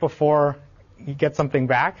attack before he gets something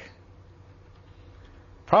back?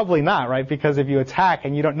 Probably not, right? Because if you attack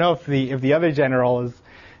and you don't know if the other general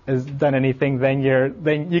has done anything, then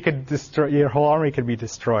you could destroy, your whole army could be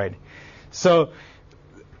destroyed. So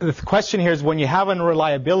the question here is, when you have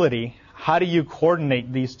unreliability, how do you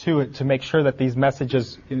coordinate these two to make sure that these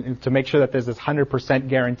messages, to make sure that there's this 100%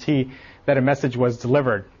 guarantee that a message was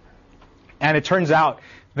delivered? And it turns out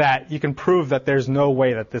that you can prove that there's no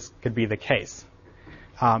way that this could be the case.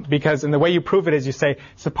 Because in the way you prove it is you say,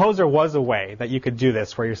 suppose there was a way that you could do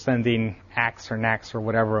this where you're sending ACKs or NACs or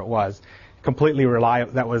whatever it was, completely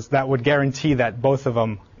reliable, that would guarantee that both of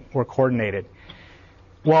them were coordinated.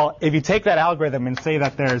 Well, if you take that algorithm and say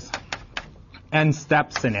that there's n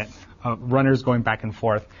steps in it, runners going back and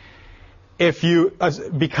forth,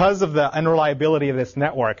 because of the unreliability of this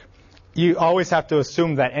network, you always have to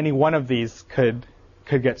assume that any one of these could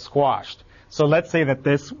get squashed. So let's say that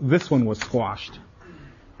this one was squashed.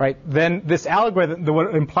 Right? Then this algorithm, what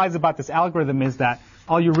it implies about this algorithm is that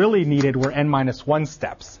all you really needed were n-1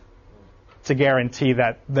 steps to guarantee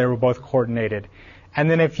that they were both coordinated. And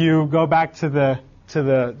then if you go back if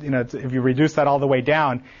you reduce that all the way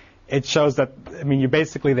down, it shows that,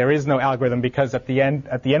 there is no algorithm, because at the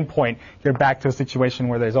end point, you're back to a situation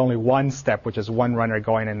where there's only one step, which is one runner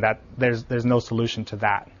going, and that there's no solution to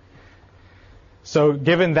that. So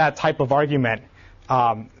given that type of argument,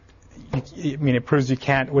 it proves you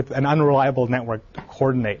can't, with an unreliable network,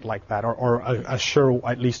 coordinate like that, or assure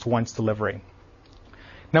at least once delivery.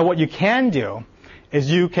 Now, what you can do is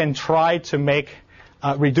you can try to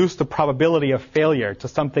reduce the probability of failure to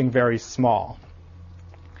something very small.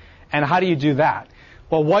 And how do you do that?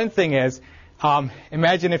 Well, one thing is,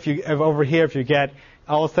 imagine if over here, if you get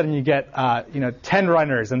all of a sudden you get 10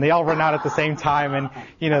 runners, and they all run out at the same time, and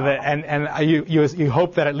you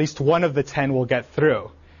hope that at least one of the 10 will get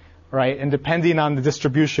through, right? And depending on the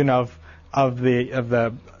distribution of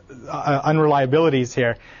the unreliabilities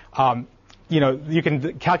here, you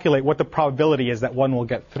can calculate what the probability is that one will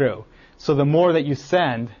get through. So the more that you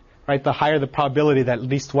send, right, the higher the probability that at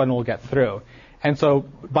least one will get through. And so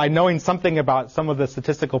by knowing something about some of the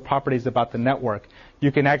statistical properties about the network,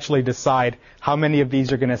 you can actually decide how many of these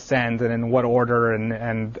you're going to send and in what order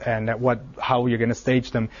and how you're going to stage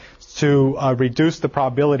them to reduce the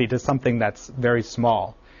probability to something that's very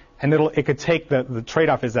small. And it could take the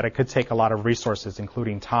trade-off is that it could take a lot of resources,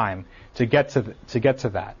 including time, to get to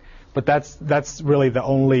that. But that's really the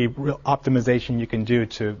only real optimization you can do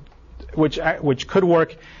which could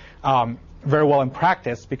work very well in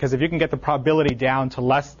practice, because if you can get the probability down to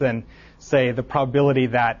less than, say, the probability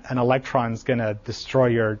that an electron is going to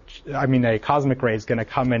destroy a cosmic ray is going to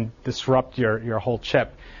come and disrupt your whole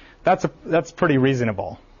chip, that's pretty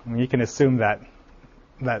reasonable. I mean, you can assume that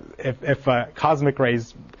if a cosmic ray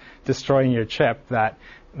is destroying your chip, that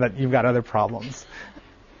you've got other problems.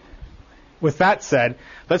 With that said,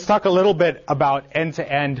 let's talk a little bit about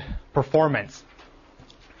end-to-end performance.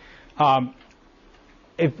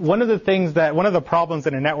 One of the problems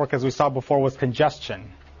in a network, as we saw before, was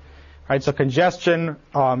congestion. Right? So congestion.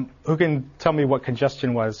 Who can tell me what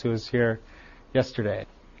congestion was? Who was here yesterday?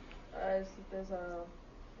 There's a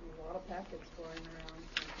lot of packets flying around.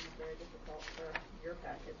 It's very difficult for your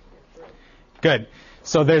packet to get through. Good.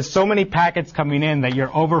 So there's so many packets coming in that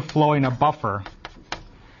you're overflowing a buffer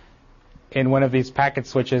in one of these packet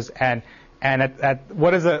switches, and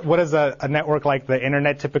what does a network like the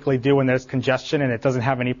internet typically do when there's congestion and it doesn't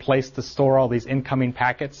have any place to store all these incoming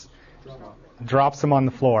packets? Drops them on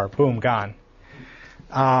the floor. Boom, gone.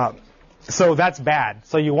 So that's bad.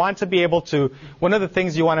 So you want to be able to, one of the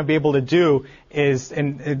things you want to be able to do is,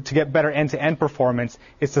 to get better end-to-end performance,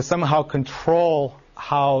 is to somehow control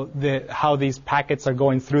how these packets are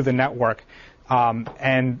going through the network,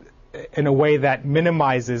 and in a way that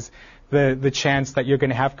minimizes the chance that you're going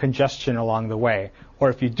to have congestion along the way. Or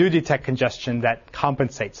if you do detect congestion, that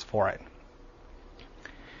compensates for it.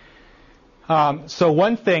 So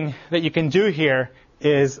one thing that you can do here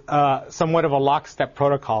is somewhat of a lockstep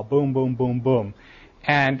protocol. Boom, boom, boom, boom.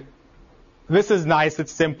 And this is nice.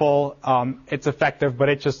 It's simple. It's effective, but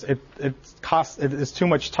it is too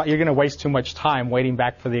much time. You're going to waste too much time waiting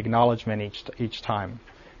back for the acknowledgement each time,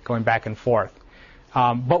 going back and forth.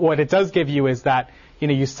 But what it does give you is that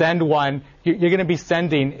you send one. You're going to be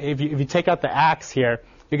sending. If you take out the ax here,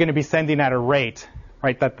 you're going to be sending at a rate,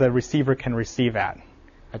 right, that the receiver can receive at.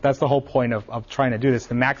 Right? That's the whole point of trying to do this,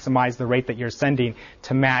 to maximize the rate that you're sending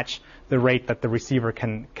to match the rate that the receiver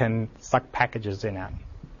can suck packages in at.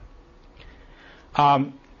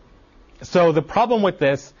 So the problem with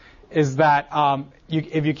this is that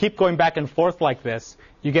if you keep going back and forth like this,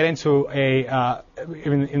 you get into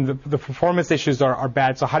the performance issues are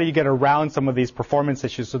bad. So how do you get around some of these performance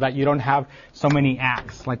issues so that you don't have so many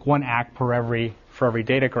acts, like one act for every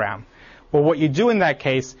datagram? Well, what you do in that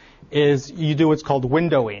case is you do what's called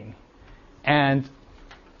windowing. And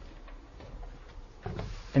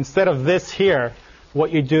instead of this here,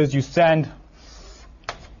 what you do is you send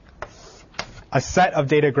a set of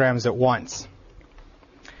datagrams at once.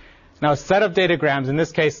 Now, a set of datagrams, in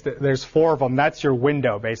this case, there's 4 of them. That's your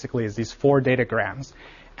window, basically, is these 4 datagrams.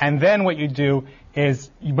 And then what you do is,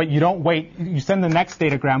 but you don't wait. You send the next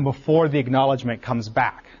datagram before the acknowledgement comes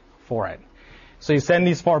back for it. So you send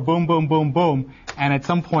these 4, boom, boom, boom, boom, and at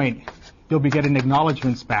some point, you'll be getting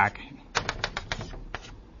acknowledgments back.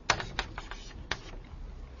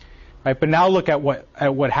 Right, but now look at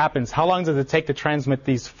what happens. How long does it take to transmit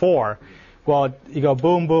these 4? Well, you go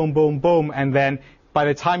boom, boom, boom, boom, and then by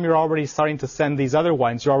the time you're already starting to send these other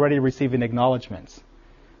ones, you're already receiving acknowledgments.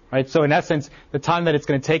 Right? So in essence, the time that it's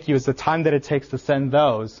going to take you is the time that it takes to send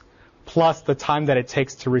those, plus the time that it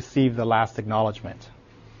takes to receive the last acknowledgement.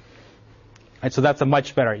 Right? So that's a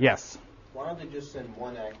much better, yes? Why don't they just send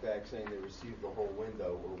one ACK back saying they received the whole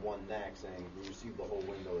window, or one NAC saying we received the whole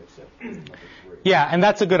window except number 3? Yeah, and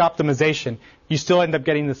that's a good optimization. You still end up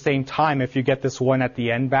getting the same time if you get this one at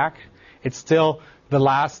the end back. It's still the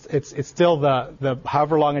last. It's still the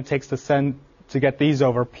however long it takes to get these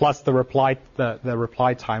over, plus the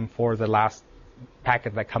reply time for the last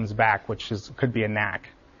packet that comes back, which could be a NAC.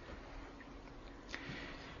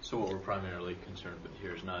 So what we're primarily concerned with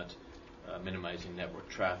here is not minimizing network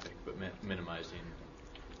traffic, but minimizing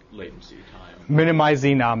latency time.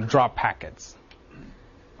 Minimizing drop packets.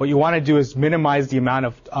 What you want to do is minimize the amount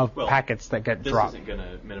of packets that get dropped. This isn't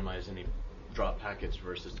going to minimize any drop packets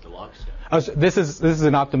versus the lockstep? So this is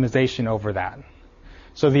an optimization over that.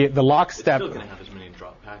 So the lockstep. It's still going to have as many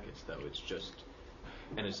drop packets, though. It's just,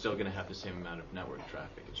 and it's still going to have the same amount of network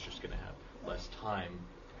traffic. It's just going to have less time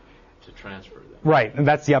to transfer them. Right, and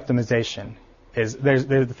that's the optimization. Is there's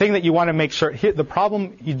the thing that you want to make sure. Here, the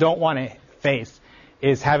problem you don't want to face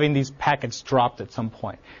is having these packets dropped at some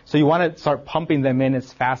point. So you want to start pumping them in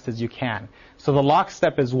as fast as you can. So the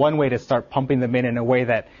lockstep is one way to start pumping them in a way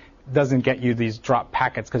that doesn't get you these drop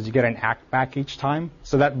packets because you get an ACK back each time.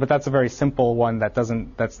 But that's a very simple one that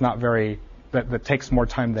takes more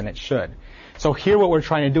time than it should. So here what we're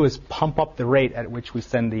trying to do is pump up the rate at which we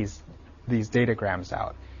send these datagrams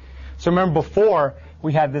out. So remember before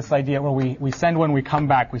we had this idea where we send when we come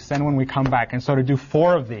back, we send when we come back, and so to do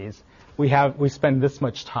 4 of these, we spend this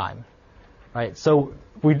much time, right? So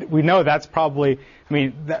we know that's probably,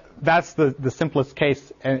 that's the simplest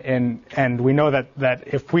case, and we know that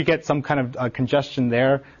if we get some kind of congestion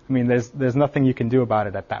there, there's nothing you can do about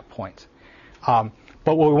it at that point. But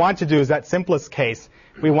what we want to do is that simplest case,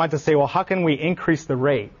 we want to say, well, how can we increase the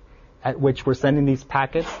rate at which we're sending these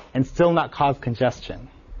packets and still not cause congestion?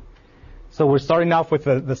 So we're starting off with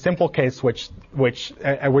the simple case,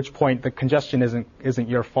 at which point the congestion isn't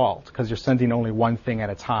your fault because you're sending only one thing at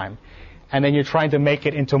a time, and then you're trying to make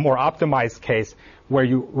it into a more optimized case where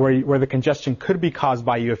the congestion could be caused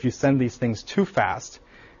by you if you send these things too fast,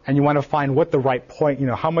 and you want to find what the right point,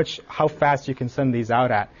 how fast you can send these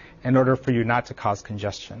out at in order for you not to cause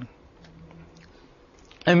congestion.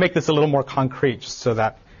 And make this a little more concrete, just so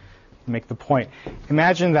that make the point.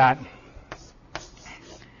 Imagine that.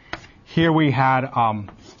 Here we had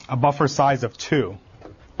a buffer size of 2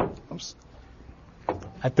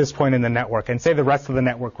 at this point in the network, and say the rest of the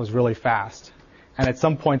network was really fast. And at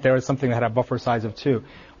some point there was something that had a buffer size of 2.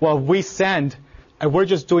 Well, we're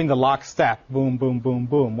just doing the lockstep, boom, boom, boom,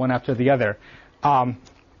 boom, one after the other.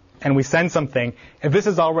 And we send something. If this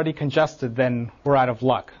is already congested, then we're out of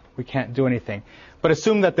luck. We can't do anything. But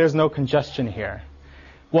assume that there's no congestion here.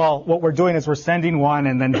 Well, what we're doing is we're sending one,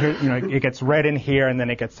 and then here, it gets read in here, and then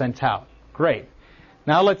it gets sent out. Great.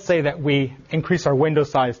 Now let's say that we increase our window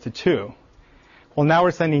size to 2. Well, now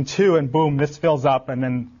we're sending 2, and boom, this fills up,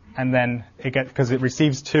 and then it gets, because it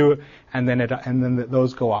receives 2, and then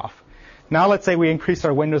those go off. Now let's say we increase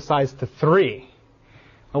our window size to 3.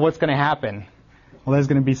 Well, what's going to happen? Well, there's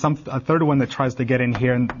going to be a third one that tries to get in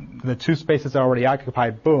here, and the 2 spaces are already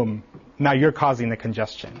occupied. Boom. Now you're causing the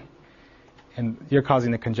congestion. And you're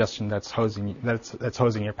causing the congestion that's hosing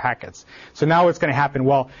your packets. So now what's going to happen?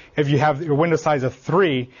 Well, if you have your window size of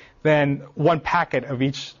 3, then one packet of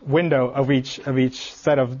each window of each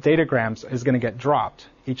set of datagrams is going to get dropped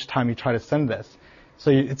each time you try to send this.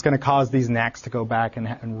 So it's going to cause these NACs to go back and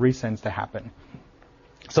resends to happen.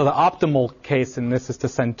 So the optimal case in this is to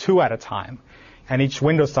send 2 at a time, and each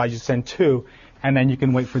window size you send 2, and then you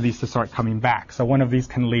can wait for these to start coming back. So one of these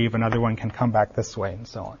can leave, another one can come back this way, and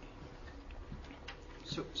so on.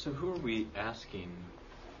 So who are we asking?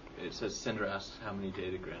 It says sender asks how many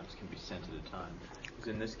datagrams can be sent at a time. Because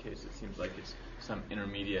in this case, it seems like it's some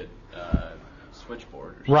intermediate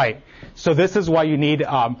switchboard. Or something. Right. So this is why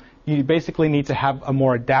you basically need to have a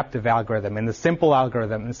more adaptive algorithm. In the simple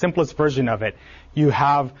algorithm, the simplest version of it, you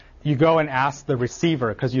go and ask the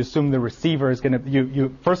receiver, because you assume the receiver is going to.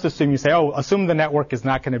 You first assume assume the network is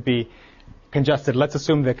not going to be congested. Let's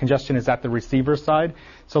assume the congestion is at the receiver side.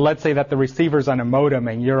 So let's say that the receiver's on a modem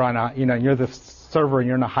and you're on you're the server and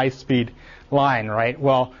you're on a high-speed line, right?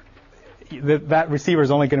 Well, that receiver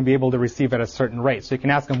is only going to be able to receive at a certain rate. So you can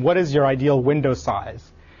ask them, what is your ideal window size?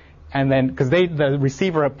 And then, because the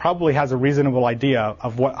receiver probably has a reasonable idea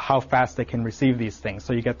of how fast they can receive these things.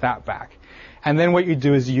 So you get that back. And then what you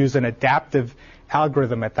do is you use an adaptive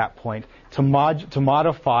algorithm at that point to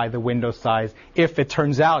modify the window size if it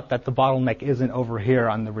turns out that the bottleneck isn't over here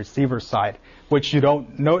on the receiver side, which you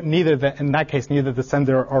don't know. In that case, neither the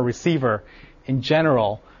sender or receiver, in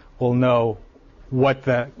general, will know where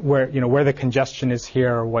the congestion is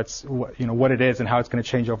here, or what it is, and how it's going to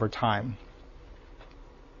change over time.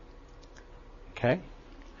 Okay.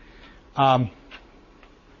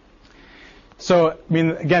 So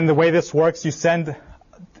again, the way this works, you send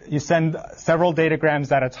several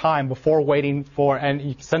datagrams at a time before waiting for, and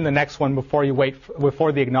you send the next one before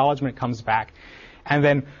the acknowledgement comes back. And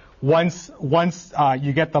then once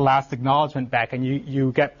you get the last acknowledgement back, and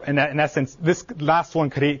you get, in essence, this last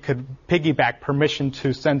one could piggyback permission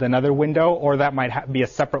to send another window, or that might be a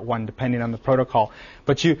separate one depending on the protocol.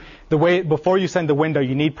 But before you send the window,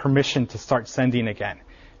 you need permission to start sending again,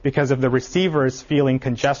 because if the receiver is feeling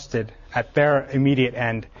congested at their immediate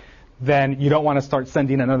end, then you don't want to start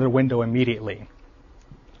sending another window immediately.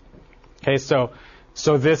 Okay, so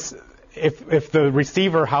this, if the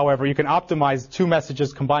receiver, however, you can optimize two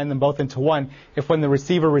messages, combine them both into one. If when the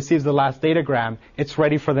receiver receives the last datagram, it's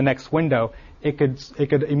ready for the next window, it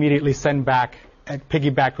could immediately send back,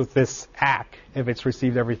 piggyback with this ACK, if it's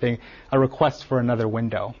received everything, a request for another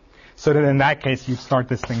window. So then in that case, you start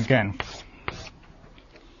this thing again.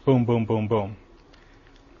 Boom, boom, boom, boom.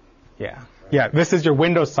 Yeah, this is your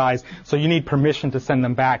window size, so you need permission to send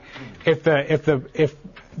them back. If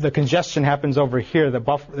the congestion happens over here, the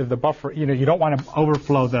buffer, you don't want to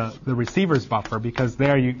overflow the receiver's buffer, because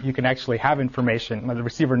there you can actually have information. The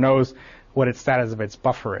receiver knows what its status of its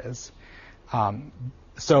buffer is.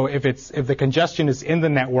 So if the congestion is in the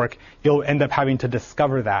network, you'll end up having to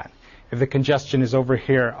discover that. If the congestion is over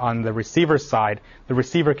here on the receiver side, the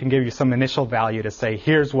receiver can give you some initial value to say,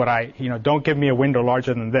 here's what don't give me a window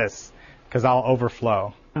larger than this, because I'll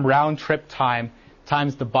overflow. Round trip time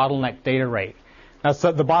times the bottleneck data rate. Now,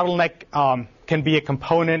 so the bottleneck can be a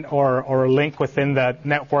component or a link within the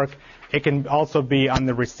network. It can also be on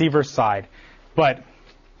the receiver side. But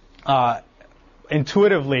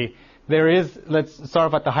intuitively, let's start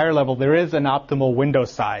off at the higher level, there is an optimal window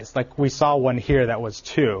size. Like we saw one here that was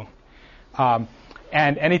 2. And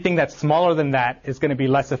anything that's smaller than that is going to be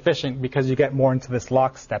less efficient because you get more into this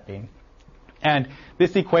lockstepping. And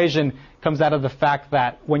this equation comes out of the fact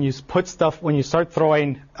that when you start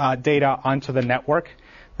throwing data onto the network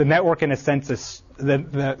in a sense is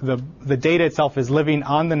the data itself is living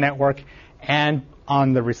on the network and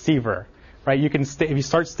on the receiver, right? You can if you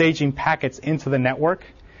start staging packets into the network.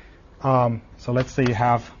 So let's say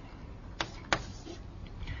the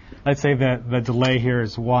delay here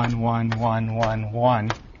is 1, 1, 1, 1,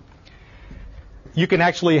 1. You can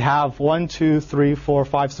actually have 1, 2, 3, 4,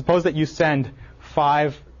 5. Suppose that you send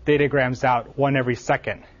 5 datagrams out, 1 every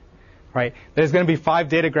second, right? There's going to be 5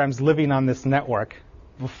 datagrams living on this network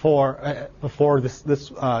before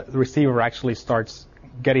the receiver actually starts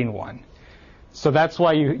getting one. So that's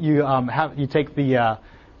why you take the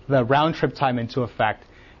round trip time into effect,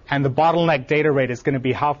 and the bottleneck data rate is going to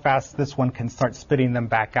be how fast this one can start spitting them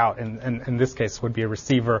back out. And in this case would be a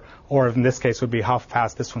receiver, or in this case would be how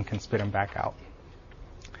fast this one can spit them back out.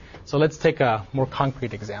 So let's take a more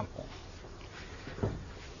concrete example.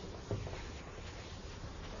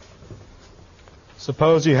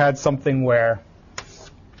 Suppose you had something where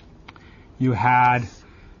you had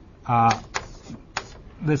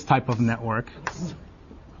this type of network.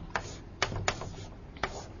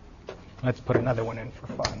 Let's put another one in for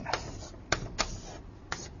fun.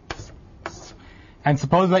 And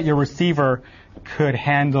suppose that your receiver could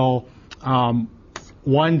handle 1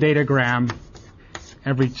 datagram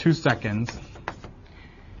every 2 seconds.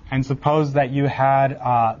 And suppose that you had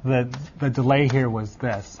the delay here was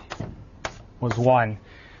 1.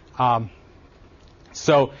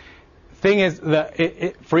 So thing is,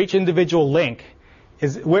 for each individual link,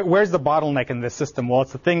 where's the bottleneck in this system? Well,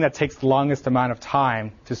 it's the thing that takes the longest amount of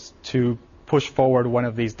time to push forward one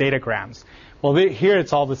of these datagrams. Well, here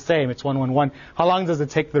it's all the same. It's 1, 1, 1. How long does it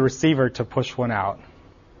take the receiver to push one out?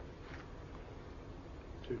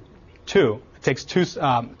 2. It takes 2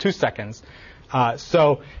 seconds.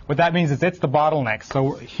 So what that means is it's the bottleneck.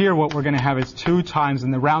 So here what we're going to have is 2 times,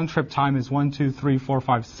 and the round trip time is 1, 2, 3, 4,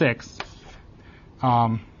 5, 6.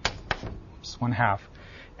 Just 1/2.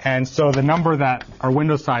 And so the number that our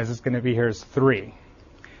window size is going to be here is 3.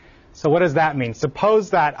 So what does that mean? Suppose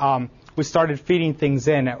that we started feeding things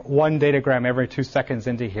in at 1 datagram every 2 seconds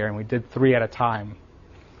into here, and we did 3 at a time.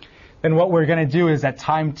 Then what we're going to do is at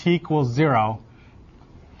time t equals 0,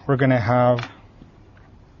 we're going to have,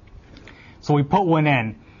 so we put 1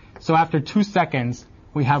 in. So after 2 seconds,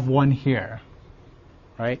 we have 1 here,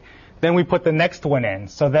 right? Then we put the next one in.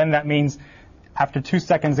 So then that means after 2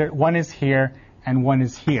 seconds, 1 is here, and 1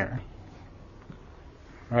 is here,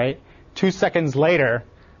 right? 2 seconds later,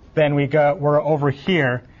 then we're over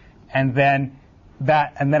here, and then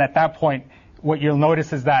at that point, what you'll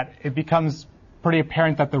notice is that it becomes pretty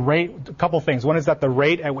apparent that the rate, a couple things. One is that the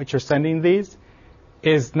rate at which you're sending these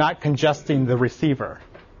is not congesting the receiver,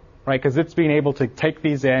 right? Because it's being able to take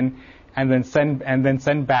these in and then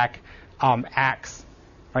send back ACKs,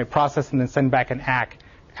 right? Process and then send back an ACK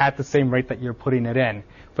at the same rate that you're putting it in.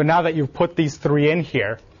 But now that you've put these 3 in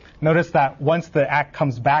here, notice that once the ACK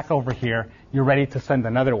comes back over here, you're ready to send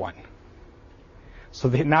another one. So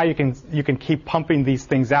now you can keep pumping these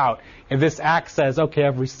things out. If this ACK says, okay,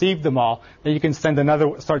 I've received them all, then you can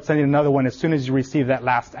start sending another one as soon as you receive that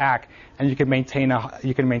last ACK, and you can maintain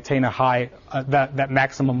a high that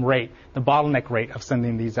maximum rate, the bottleneck rate of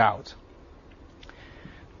sending these out.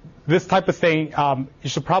 this type of thing, you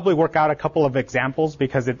should probably work out a couple of examples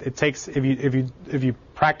because it takes, if you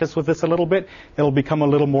practice with this a little bit, it'll become a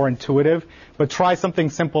little more intuitive. But try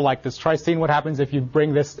something simple like this. Try seeing what happens if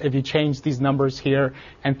you change these numbers here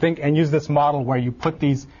and use this model where you put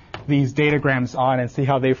these datagrams on and see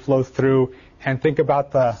how they flow through, and think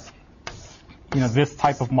about this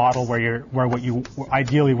type of model where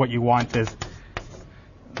ideally what you want is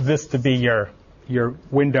this to be your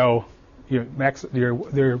window. The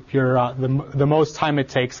most time it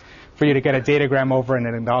takes for you to get a datagram over and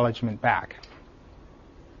an acknowledgement back.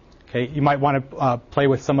 Okay, you might want to play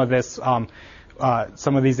with some of this,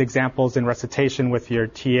 some of these examples in recitation with your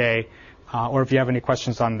TA, or if you have any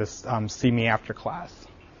questions on this, see me after class.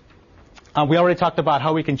 We already talked about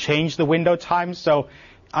how we can change the window time. So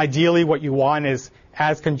ideally, what you want is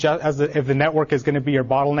if the network is going to be your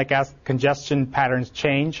bottleneck as congestion patterns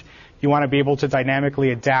change, you want to be able to dynamically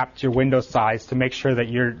adapt your window size to make sure that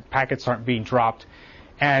your packets aren't being dropped.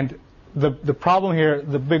 And the problem here,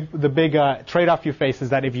 the big trade-off you face is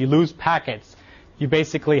that if you lose packets, you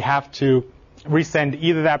basically have to resend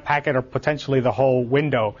either that packet or potentially the whole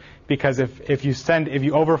window, because if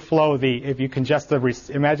you overflow if you congest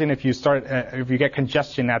imagine if you get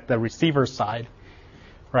congestion at the receiver side,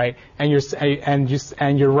 right, and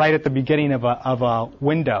you're right at the beginning of a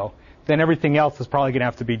window, then everything else is probably going to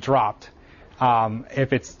have to be dropped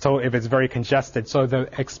if it's very congested. So the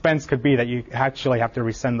expense could be that you actually have to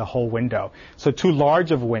resend the whole window. So too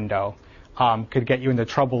large of a window could get you into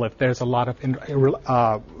trouble if there's a lot of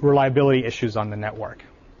reliability issues on the network.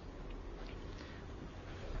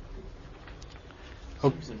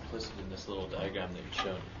 It seems implicit in this little diagram that you've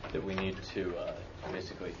shown that we need to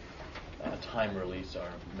basically time release our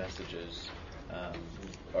messages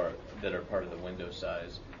that are part of the window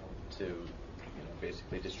size to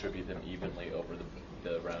basically distribute them evenly over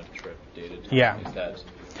the round trip data time. Yeah. Is that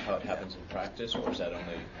how it happens in practice, or is that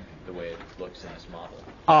only the way it looks in this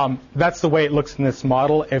model? That's the way it looks in this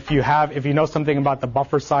model. If you know something about the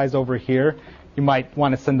buffer size over here, you might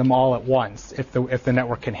want to send them all at once if the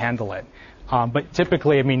network can handle it. But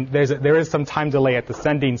typically, I mean, there is some time delay at the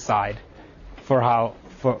sending side for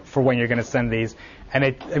when you're going to send these, and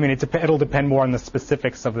it'll depend more on the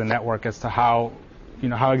specifics of the network as to how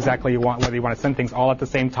exactly whether you want to send things all at the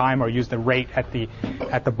same time or use the rate at the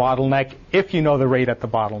bottleneck, if you know the rate at the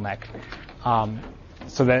bottleneck,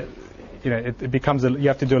 so that it becomes you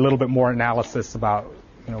have to do a little bit more analysis about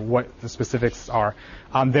what the specifics are.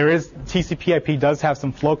 TCP/IP does have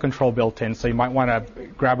some flow control built in, so you might want to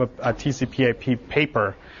grab a TCP/IP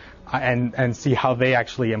paper and see how they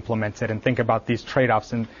actually implement it and think about these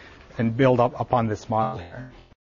trade-offs and build up upon this model here.